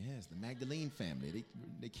Magdalene. Yes, the Magdalene family.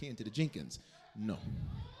 They kin to the Jenkins. No.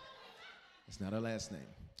 That's not her last name.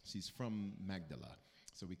 She's from Magdala.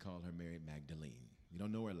 So we call her Mary Magdalene. We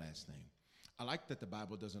don't know her last name. I like that the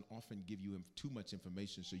Bible doesn't often give you too much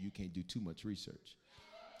information so you can't do too much research.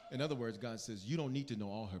 In other words, God says, you don't need to know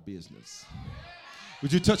all her business.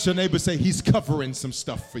 Would you touch your neighbor and say, he's covering some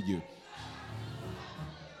stuff for you?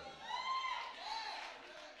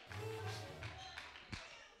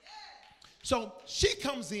 So she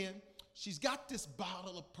comes in. She's got this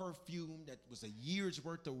bottle of perfume that was a year's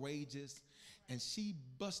worth of wages. And she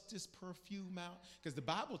busts this perfume out. Because the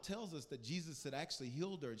Bible tells us that Jesus had actually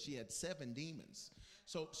healed her and she had 7 demons.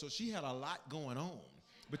 So she had a lot going on.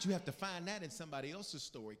 But you have to find that in somebody else's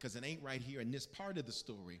story because it ain't right here in this part of the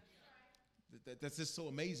story. That's just so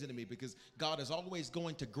amazing to me because God is always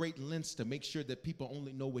going to great lengths to make sure that people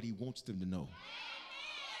only know what he wants them to know.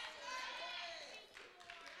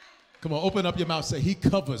 Come on, open up your mouth, say, he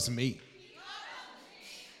covers me.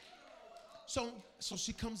 So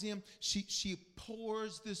she comes in, she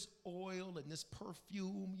pours this oil and this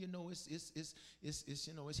perfume,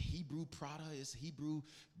 it's Hebrew Prada, it's Hebrew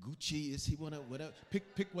Gucci, it's whatever.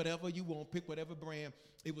 Pick whatever you want, pick whatever brand.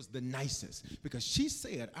 It was the nicest because she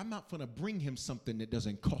said, I'm not gonna bring him something that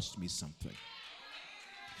doesn't cost me something.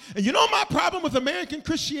 And you know my problem with American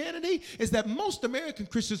Christianity is that most American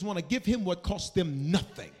Christians want to give him what costs them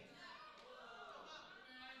nothing.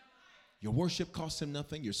 Your worship costs him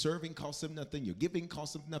nothing. Your serving costs him nothing. Your giving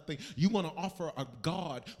costs him nothing. You want to offer a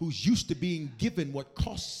God who's used to being given what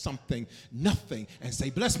costs something nothing and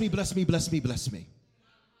say, bless me, bless me, bless me, bless me.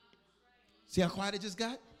 See how quiet it just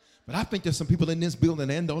got? But I think there's some people in this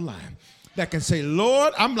building and online that can say,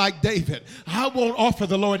 Lord, I'm like David. I won't offer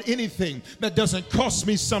the Lord anything that doesn't cost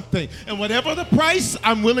me something. And whatever the price,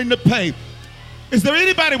 I'm willing to pay. Is there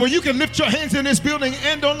anybody where you can lift your hands in this building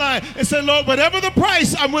and online and say, Lord, whatever the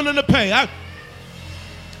price, I'm willing to pay.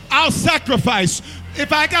 I'll sacrifice.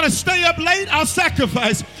 If I got to stay up late, I'll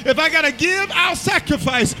sacrifice. If I got to give, I'll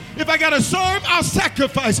sacrifice. If I got to serve, I'll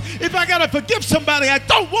sacrifice. If I got to forgive somebody I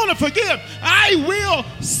don't want to forgive, I will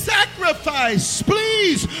sacrifice.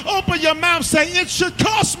 Please open your mouth, say, it should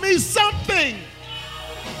cost me something.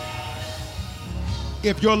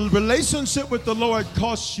 If your relationship with the Lord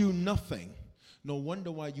costs you nothing, no wonder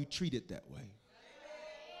why you treat it that way.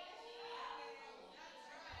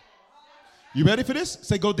 You ready for this?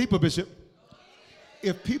 Say, go deeper, Bishop.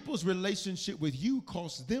 If people's relationship with you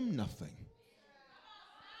costs them nothing,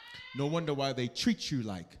 no wonder why they treat you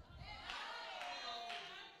like.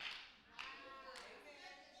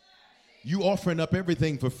 You offering up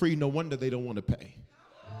everything for free, no wonder they don't want to pay.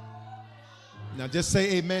 Now just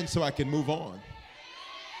say amen so I can move on.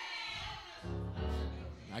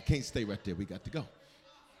 I can't stay right there. We got to go.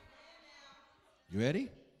 You ready?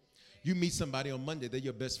 You meet somebody on Monday. They're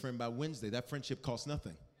your best friend by Wednesday. That friendship costs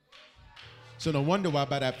nothing. So no wonder why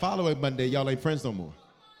by that following Monday, y'all ain't friends no more.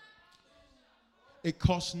 It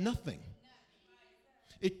costs nothing.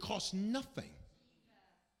 It costs nothing.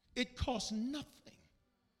 It costs nothing.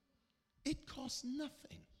 It costs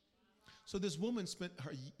nothing. So this woman spent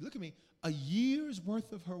look at me, a year's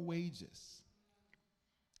worth of her wages.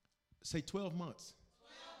 Say 12 months.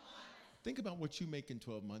 Think about what you make in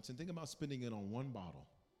 12 months and think about spending it on one bottle.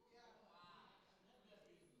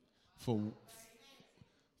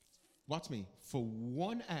 Watch me, for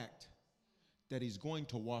one act that he's going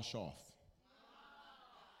to wash off.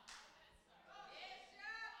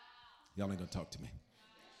 Y'all ain't gonna talk to me.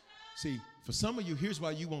 See, for some of you, here's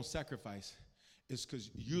why you won't sacrifice. It's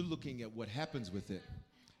because you're looking at what happens with it.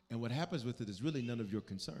 And what happens with it is really none of your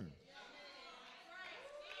concern.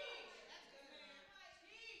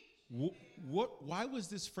 Why was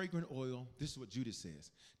this fragrant oil, this is what Judas says,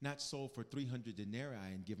 not sold for 300 denarii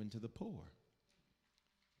and given to the poor?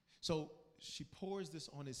 So she pours this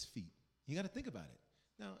on his feet. You got to think about it.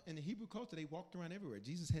 Now, in the Hebrew culture, they walked around everywhere.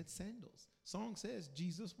 Jesus had sandals. Song says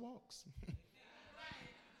Jesus walks.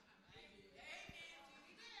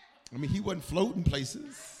 I mean, he wasn't floating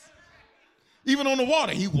places. Even on the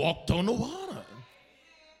water, he walked on the water.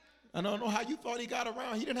 I don't know how you thought he got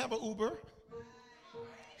around. He didn't have an Uber.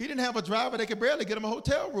 He didn't have a driver. They could barely get him a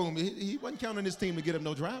hotel room. He wasn't counting his team to get him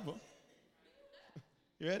no driver.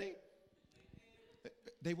 You ready?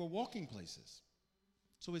 They were walking places.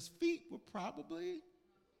 So his feet were probably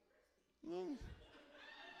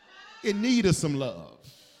in need of some love.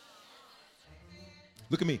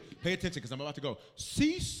 Look at me. Pay attention because I'm about to go.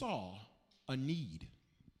 She saw a need.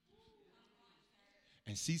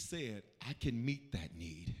 And she said, I can meet that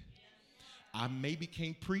need. I maybe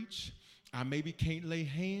can't preach. I maybe can't lay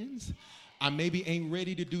hands. I maybe ain't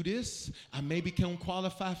ready to do this. I maybe can't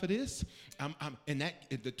qualify for this. And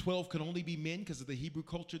the 12 could only be men because of the Hebrew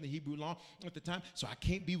culture and the Hebrew law at the time. So I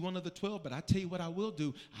can't be one of the 12, but I tell you what I will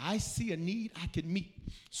do. I see a need I can meet,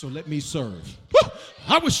 so let me serve. Woo!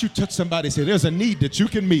 I wish you touch somebody and say, there's a need that you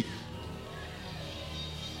can meet.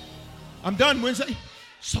 I'm done Wednesday.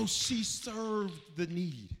 So she served the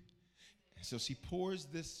need. So she pours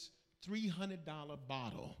this $300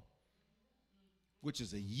 bottle, which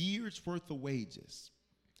is a year's worth of wages.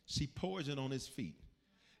 She pours it on his feet.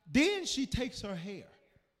 Then she takes her hair.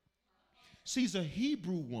 She's a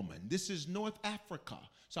Hebrew woman. This is North Africa.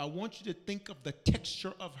 So I want you to think of the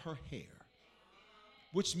texture of her hair,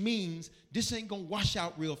 which means this ain't going to wash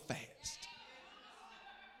out real fast.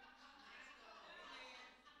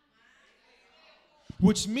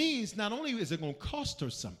 Which means not only is it going to cost her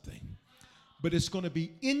something, but it's going to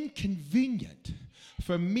be inconvenient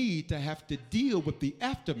for me to have to deal with the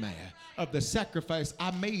aftermath of the sacrifice I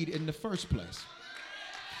made in the first place.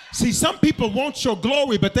 See, some people want your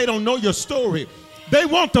glory, but they don't know your story. They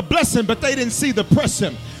want the blessing, but they didn't see the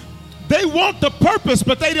pressing. They want the purpose,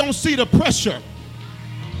 but they don't see the pressure.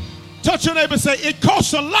 Touch your neighbor and say, it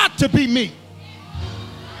costs a lot to be me.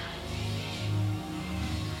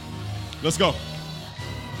 Let's go.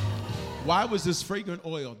 Why was this fragrant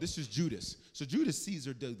oil? This is Judas. So Judas sees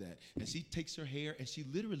her do that, and she takes her hair and she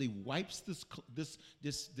literally wipes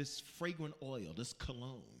this fragrant oil, this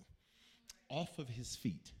cologne, off of his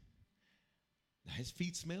feet. Now his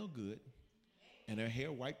feet smell good, and her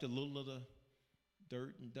hair wiped a little of the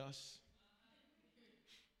dirt and dust.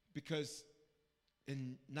 Because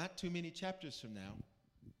in not too many chapters from now,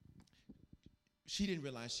 she didn't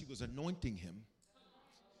realize she was anointing him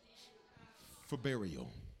for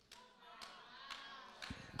burial.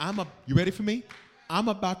 You ready for me? I'm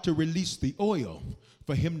about to release the oil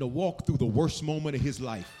for him to walk through the worst moment of his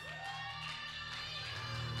life.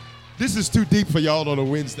 This is too deep for y'all on a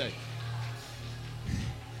Wednesday.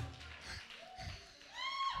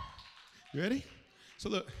 You ready? So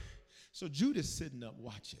look, so Judas sitting up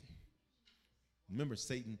watching. Remember,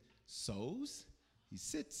 Satan sows, he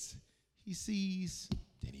sits, he sees,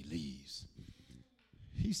 then he leaves.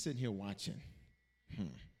 He's sitting here watching.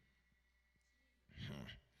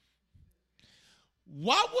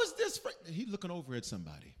 Why was this? He's looking over at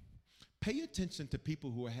somebody. Pay attention to people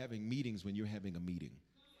who are having meetings when you're having a meeting.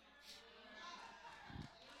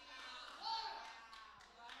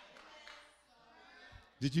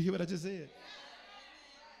 Did you hear what I just said?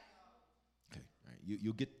 Okay, all right.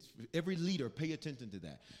 You'll get, every leader, pay attention to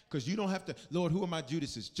that. Because you don't have to, Lord, who are my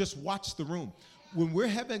Judases? Just watch the room. When we're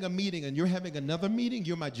having a meeting and you're having another meeting,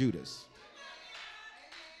 you're my Judas.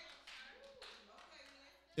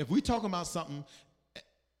 If we talking about something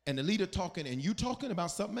and the leader talking and you talking about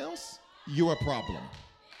something else, you're a problem.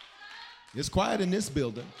 It's quiet in this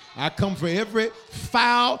building. I come for every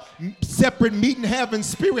foul, separate meeting having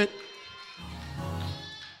spirit.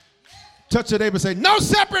 Touch your neighbor and say, no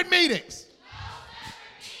separate meetings.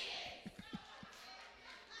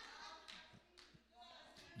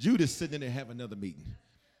 Judas sitting there having another meeting.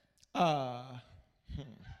 Oh,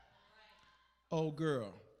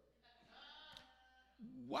 girl.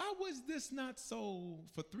 Why was this not sold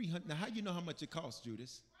for $300? Now, how you know how much it cost,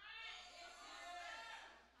 Judas?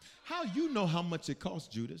 How you know how much it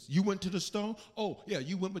cost, Judas? You went to the store? Oh, yeah,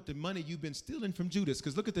 you went with the money you've been stealing from Judas.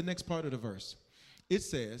 Because look at the next part of the verse. It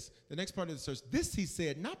says, the next part of the verse, this he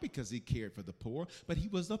said not because he cared for the poor, but he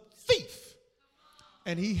was a thief.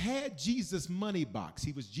 And he had Jesus' money box.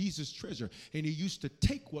 He was Jesus' treasure. And he used to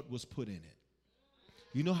take what was put in it.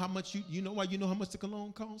 You know how much you know why you know how much the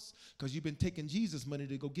cologne costs? Because you've been taking Jesus' money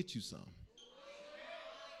to go get you some.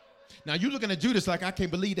 Now you're looking at Judas like, I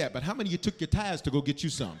can't believe that. But how many of you took your tithes to go get you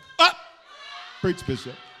some? Preach,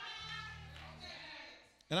 Bishop.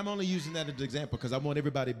 And I'm only using that as an example because I want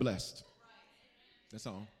everybody blessed. That's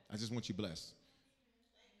all. I just want you blessed.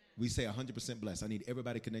 We say 100% blessed. I need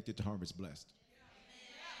everybody connected to Harvest blessed.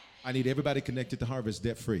 I need everybody connected to Harvest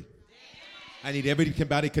debt free. I need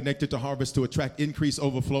everybody connected to Harvest to attract increase,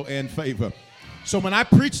 overflow, and favor. So when I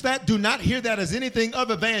preach that, do not hear that as anything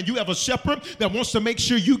other than you have a shepherd that wants to make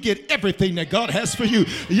sure you get everything that God has for you.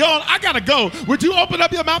 Y'all, I got to go. Would you open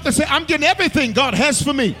up your mouth and say, I'm getting everything God has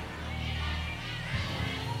for me?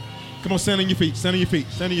 Come on, stand on your feet. Stand on your feet.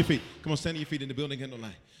 Stand on your feet. Come on, stand on your feet in the building and no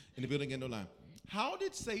line. In the building and no line. How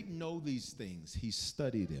did Satan know these things? He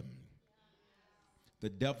studied him. The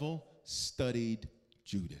devil studied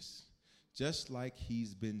Judas. Just like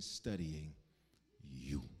he's been studying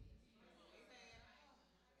you.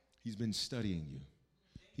 He's been studying you.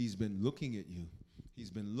 He's been looking at you. He's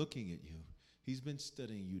been looking at you. He's been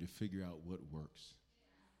studying you to figure out what works.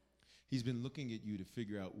 He's been looking at you to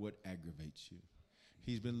figure out what aggravates you.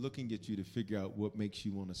 He's been looking at you to figure out what makes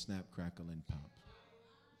you want to snap, crackle, and pop.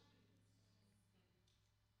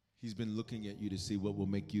 He's been looking at you to see what will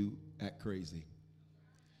make you act crazy.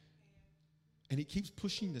 And he keeps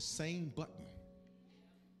pushing the same button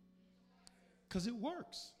because it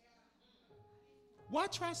works. Why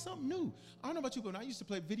try something new? I don't know about you, but when I used to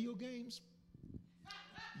play video games,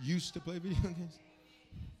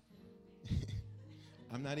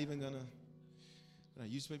 I'm not even going to, when I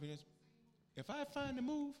used to play video games, if I find a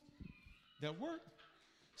move that worked,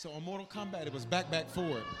 so on Mortal Kombat, it was back,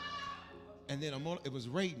 forward. And then it was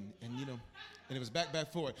Raiden, and and it was back,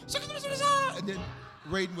 forward. And then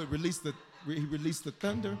Raiden would release the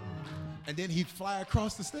thunder, and then he'd fly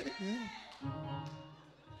across the stage. Yeah.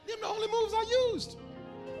 Them the only moves I used.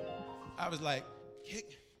 I was like,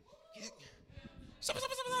 kick,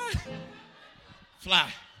 fly.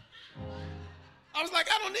 I was like,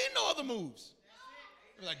 I don't need no other moves.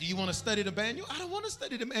 They were like, do you want to study the manual? I don't want to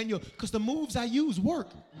study the manual because the moves I use work.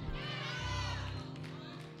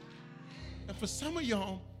 And for some of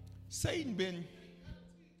y'all, Satan been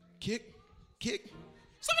kick,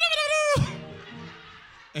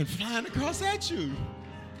 and flying across at you.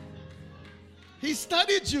 He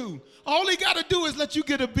studied you. All he got to do is let you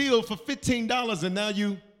get a bill for $15, and now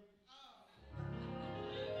you.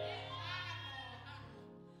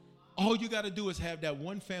 All you got to do is have that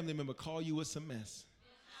one family member call you it's a mess.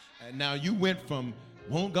 And now you went from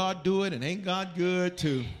won't God do it and ain't God good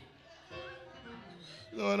to,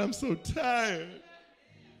 Lord, I'm so tired.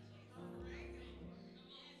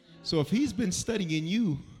 So if he's been studying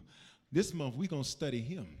you, this month we're going to study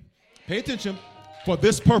him. Pay attention. For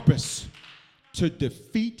this purpose, to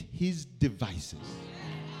defeat his devices.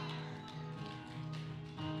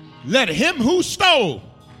 Let him who stole.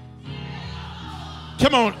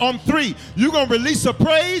 Come on 3. You're going to release a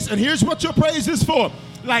praise, and here's what your praise is for.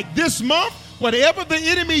 Like this month, whatever the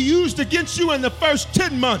enemy used against you in the first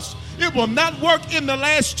 10 months, it will not work in the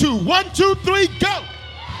last 2. 1, 2, 3, go.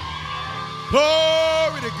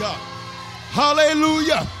 Glory to God.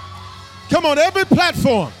 Hallelujah. Come on, every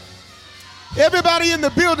platform. Everybody in the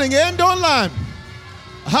building and online.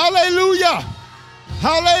 Hallelujah.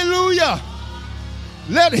 Hallelujah.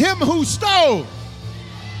 Let him who stole.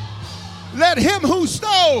 Let him who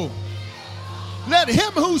stole. Let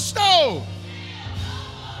him who stole.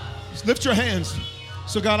 Just lift your hands.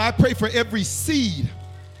 So God, I pray for every seed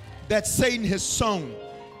that Satan has sown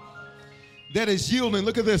that is yielding.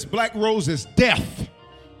 Look at this. Black roses, death.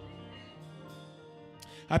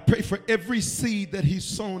 I pray for every seed that he's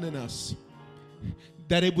sown in us,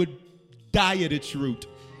 that it would die at its root.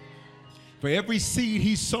 For every seed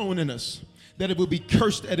he's sown in us, that it will be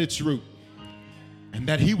cursed at its root. And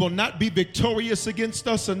that he will not be victorious against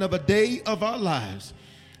us another day of our lives.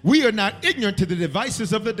 We are not ignorant to the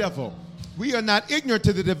devices of the devil. We are not ignorant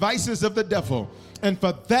to the devices of the devil. And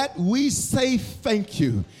for that we say thank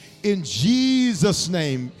you. In Jesus'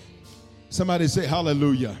 name. Somebody say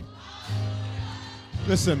hallelujah.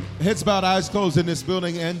 Listen, heads bowed, eyes closed in this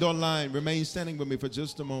building and online. Remain standing with me for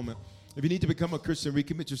just a moment. If you need to become a Christian,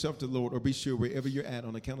 recommit yourself to the Lord, or be sure wherever you're at,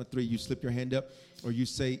 on the count of 3, you slip your hand up, or you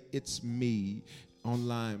say, it's me.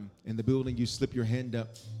 Online, in the building, you slip your hand up.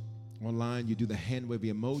 Online, you do the hand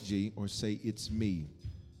wavy emoji, or say, it's me.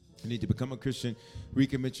 You need to become a Christian,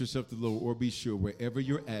 recommit yourself to the Lord, or be sure wherever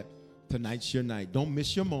you're at, tonight's your night. Don't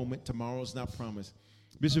miss your moment. Tomorrow's not promised.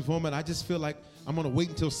 Bishop Foreman, I just feel like I'm going to wait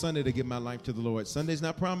until Sunday to give my life to the Lord. Sunday's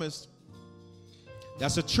not promised.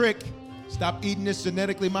 That's a trick. Stop eating this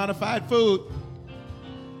genetically modified food.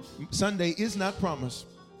 Sunday is not promised.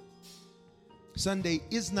 Sunday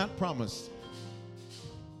is not promised.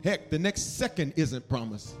 Heck, the next second isn't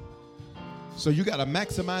promised. So you got to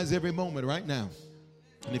maximize every moment right now.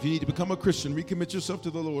 And if you need to become a Christian, recommit yourself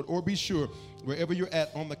to the Lord, or be sure, wherever you're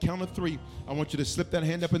at, on the count of 3, I want you to slip that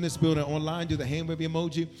hand up in this building. Online, do the hand wave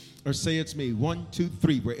emoji, or say it's me. 1, 2,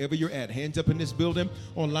 3, wherever you're at. Hands up in this building.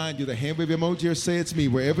 Online, do the hand wave emoji, or say it's me,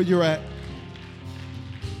 wherever you're at.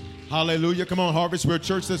 Hallelujah. Come on, Harvest. We're a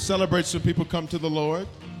church that celebrates when people come to the Lord.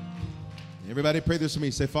 Everybody pray this for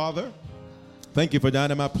me. Say, Father, thank you for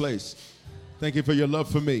dying in my place. Thank you for your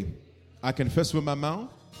love for me. I confess with my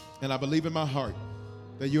mouth, and I believe in my heart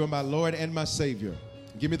that you are my Lord and my Savior.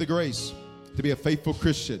 Give me the grace to be a faithful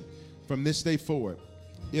Christian from this day forward.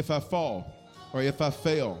 If I fall or if I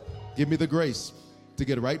fail, give me the grace to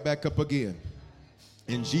get right back up again.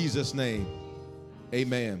 In Jesus' name,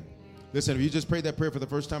 amen. Listen, if you just prayed that prayer for the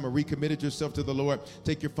first time or recommitted yourself to the Lord,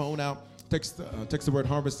 take your phone out, text the word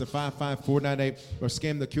harvest to 55498, or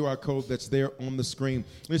scan the QR code that's there on the screen.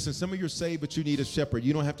 Listen, some of you are saved, but you need a shepherd.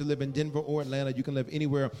 You don't have to live in Denver or Atlanta. You can live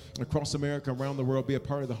anywhere across America, around the world, be a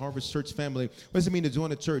part of the Harvest Church family. What does it mean to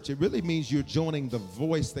join a church? It really means you're joining the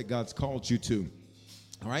voice that God's called you to.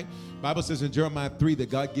 All right? The Bible says in Jeremiah 3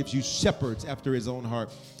 that God gives you shepherds after his own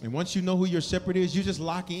heart. And once you know who your shepherd is, you just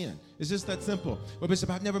lock in. It's just that simple. Well,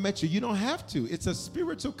 Bishop, I've never met you. You don't have to. It's a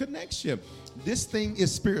spiritual connection. This thing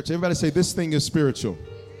is spiritual. Everybody say, this thing is spiritual.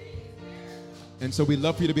 And so we'd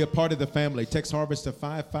love for you to be a part of the family. Text Harvest to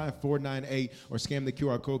 55498 or scan the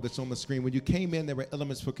QR code that's on the screen. When you came in, there were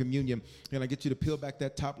elements for communion. And I get you to peel back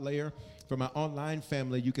that top layer. For my online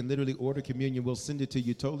family, you can literally order communion. We'll send it to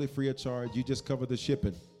you totally free of charge. You just cover the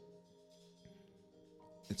shipping.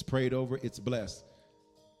 It's prayed over. It's blessed.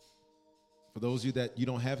 For those of you that you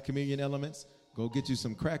don't have communion elements, go get you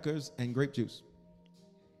some crackers and grape juice.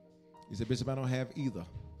 You said, Bishop, I don't have either.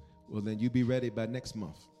 Well, then you be ready by next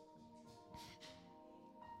month.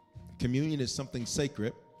 Communion is something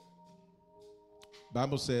sacred.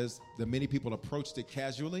 Bible says that many people approached it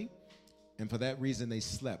casually, and for that reason they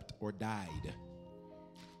slept or died.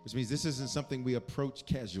 Which means this isn't something we approach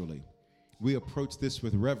casually. We approach this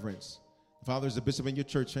with reverence. Father, as a bishop in your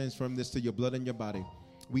church, transform this to your blood and your body.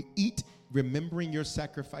 We eat remembering your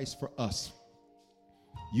sacrifice for us.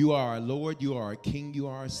 You are our Lord, you are our King, you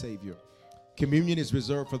are our Savior. Communion is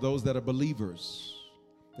reserved for those that are believers.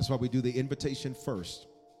 That's why we do the invitation first.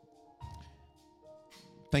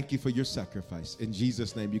 Thank you for your sacrifice. In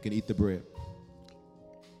Jesus' name, you can eat the bread.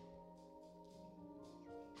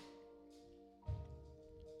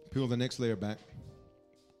 Peel the next layer back.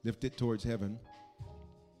 Lift it towards heaven.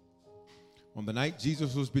 On the night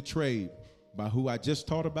Jesus was betrayed by who I just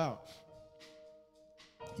taught about,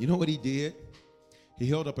 you know what he did? He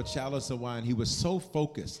held up a chalice of wine. He was so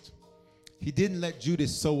focused. He didn't let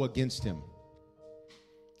Judas sow against him.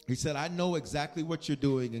 He said, I know exactly what you're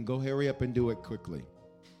doing, and go hurry up and do it quickly.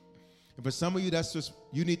 And for some of you, that's just,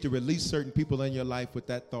 you need to release certain people in your life with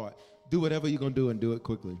that thought. Do whatever you're going to do and do it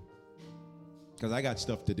quickly. Because I got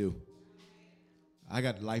stuff to do. I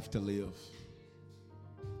got life to live.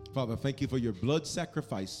 Father, thank you for your blood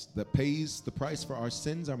sacrifice that pays the price for our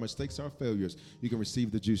sins, our mistakes, our failures. You can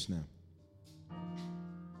receive the juice now.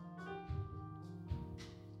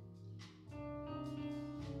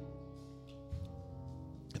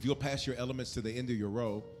 If you'll pass your elements to the end of your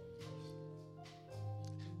row,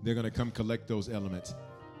 they're going to come collect those elements.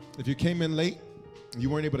 If you came in late, you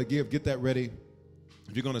weren't able to give, get that ready.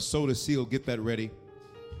 If you're going to sow the seal, get that ready.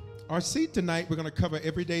 Our seed tonight, we're going to cover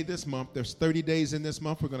every day this month. There's 30 days in this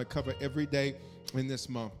month. We're going to cover every day in this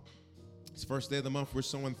month. It's the first day of the month. We're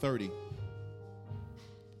sowing 30.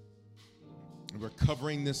 And we're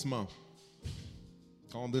covering this month.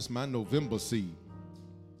 Call this my November seed.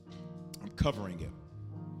 I'm covering it.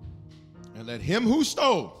 And let him who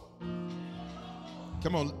stole.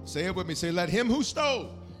 Come on, say it with me. Say, let him who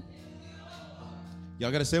stole.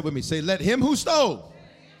 Y'all got to say it with me. Say, let him who stole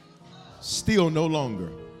steal no longer.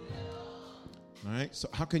 All right, so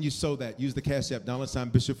how can you sow that? Use the Cash App,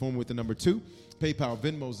 $ Bishop Foreman with the number 2. PayPal,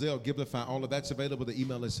 Venmo, Zelle, Givelify, all of that's available. The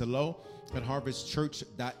email is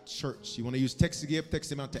hello@harvestchurch.church. You want to use text to give, text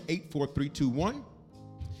them out to 84321.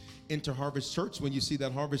 Enter Harvest Church. When you see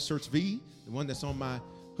that Harvest Church V, the one that's on my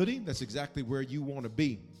hoodie, that's exactly where you want to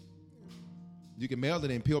be. You can mail it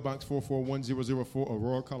in P.O. Box 441004,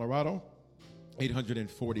 Aurora, Colorado,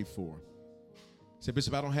 844. Say,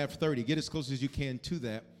 Bishop, I don't have 30. Get as close as you can to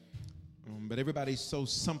that. But everybody sow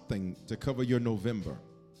something to cover your November.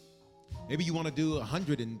 Maybe you want to do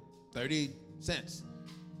 130 cents.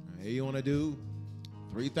 Maybe you want to do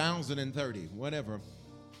 3,030, whatever.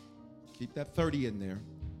 Keep that 30 in there.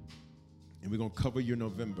 And we're going to cover your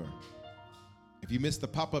November. If you missed the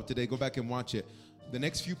pop-up today, go back and watch it. The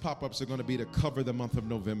next few pop-ups are going to be to cover the month of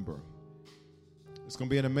November. It's going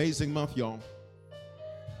to be an amazing month, y'all.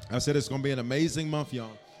 I said it's going to be an amazing month,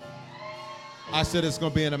 y'all. I said it's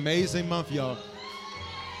going to be an amazing month, y'all.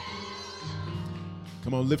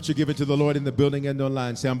 Come on, lift your giving to the Lord in the building and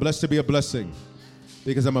online. Say, I'm blessed to be a blessing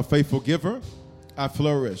because I'm a faithful giver. I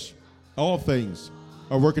flourish. All things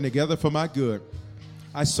are working together for my good.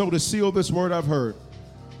 I sow to seal this word I've heard,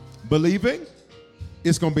 believing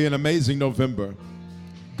it's going to be an amazing November.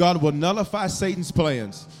 God will nullify Satan's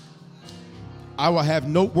plans. I will have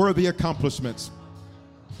noteworthy accomplishments,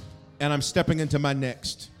 and I'm stepping into my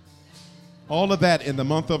next. All of that in the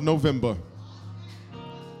month of November.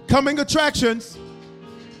 Coming attractions.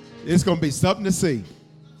 It's going to be something to see.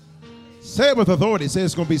 Say it with authority. Say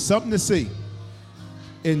it's going to be something to see.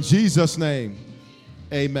 In Jesus' name,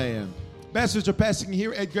 amen. Masters are passing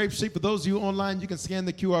here at Grape Street. For those of you online, you can scan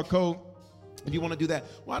the QR code if you want to do that.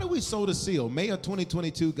 Why do we sow the seal? May of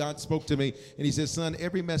 2022, God spoke to me, and he said, son,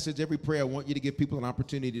 every message, every prayer, I want you to give people an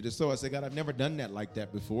opportunity to sow. I said, God, I've never done that like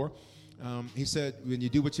that before. He said, when you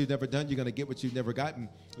do what you've never done, you're going to get what you've never gotten.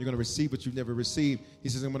 You're going to receive what you've never received. He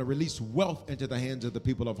says, I'm going to release wealth into the hands of the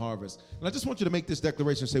people of Harvest. And I just want you to make this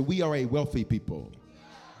declaration. Say, we are a wealthy people.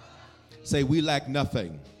 Say, we lack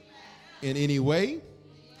nothing in any way,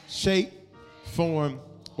 shape, form,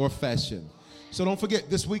 or fashion. So don't forget,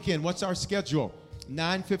 this weekend, what's our schedule?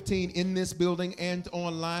 9:15 in this building and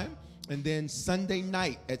online. And then Sunday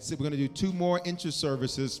night we're going to do 2 more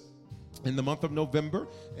inter-services in the month of November,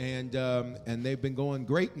 and they've been going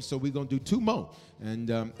great, and so we're going to do 2 more, and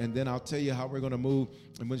then I'll tell you how we're going to move,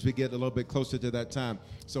 and once we get a little bit closer to that time.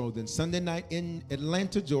 So then Sunday night in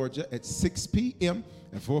Atlanta, Georgia, at 6 p.m.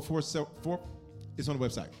 and 444. It's on the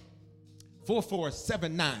website.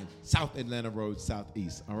 4479 South Atlanta Road,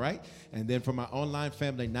 Southeast, all right? And then for my online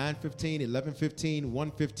family, 9:15, 11:15,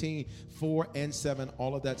 1:15, 4 and 7,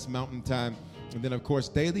 all of that's Mountain Time. And then, of course,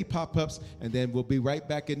 daily pop-ups, and then we'll be right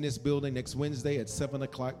back in this building next Wednesday at 7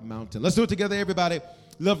 o'clock Mountain. Let's do it together, everybody.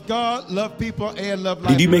 Love God, love people, and love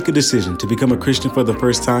life. Did you make a decision to become a Christian for the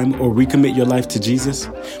first time or recommit your life to Jesus?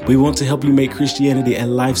 We want to help you make Christianity a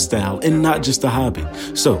lifestyle and not just a hobby.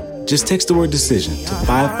 So just text the word decision to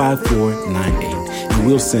 55498 and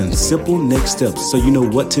we'll send simple next steps so you know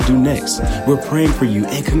what to do next. We're praying for you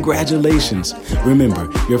and congratulations. Remember,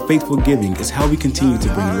 your faithful giving is how we continue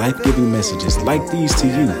to bring life-giving messages like these to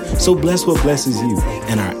you. So bless what blesses you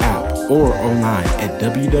in our app or online at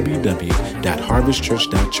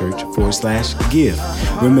www.harvestchurch.church/give.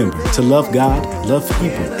 Remember to love God, love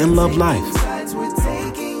people, and love life.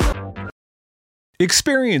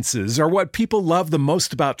 Experiences are what people love the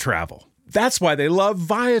most about travel. That's why they love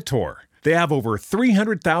Viator. They have over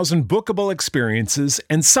 300,000 bookable experiences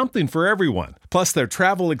and something for everyone. Plus, their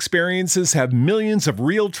travel experiences have millions of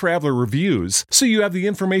real traveler reviews, so you have the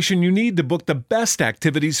information you need to book the best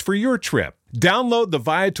activities for your trip. Download the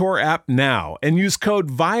Viator app now and use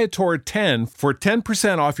code Viator10 for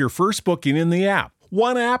 10% off your first booking in the app.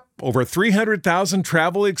 One app, over 300,000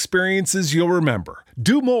 travel experiences you'll remember.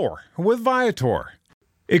 Do more with Viator.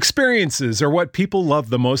 Experiences are what people love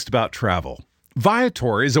the most about travel.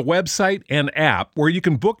 Viator is a website and app where you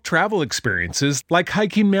can book travel experiences like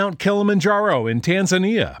hiking Mount Kilimanjaro in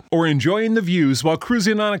Tanzania or enjoying the views while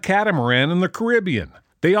cruising on a catamaran in the Caribbean.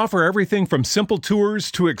 They offer everything from simple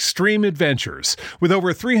tours to extreme adventures. With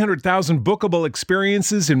over 300,000 bookable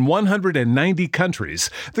experiences in 190 countries,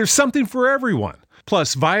 there's something for everyone.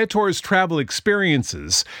 Plus, Viator's travel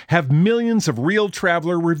experiences have millions of real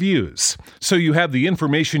traveler reviews, so you have the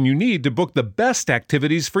information you need to book the best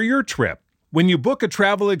activities for your trip. When you book a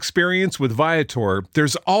travel experience with Viator,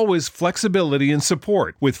 there's always flexibility and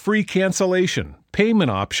support with free cancellation,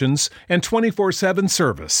 payment options, and 24/7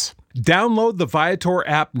 service. Download the Viator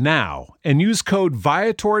app now and use code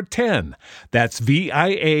Viator10. That's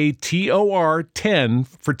Viator 10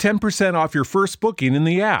 for 10% off your first booking in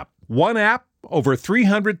the app. One app, over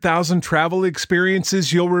 300,000 travel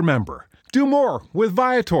experiences you'll remember. Do more with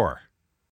Viator.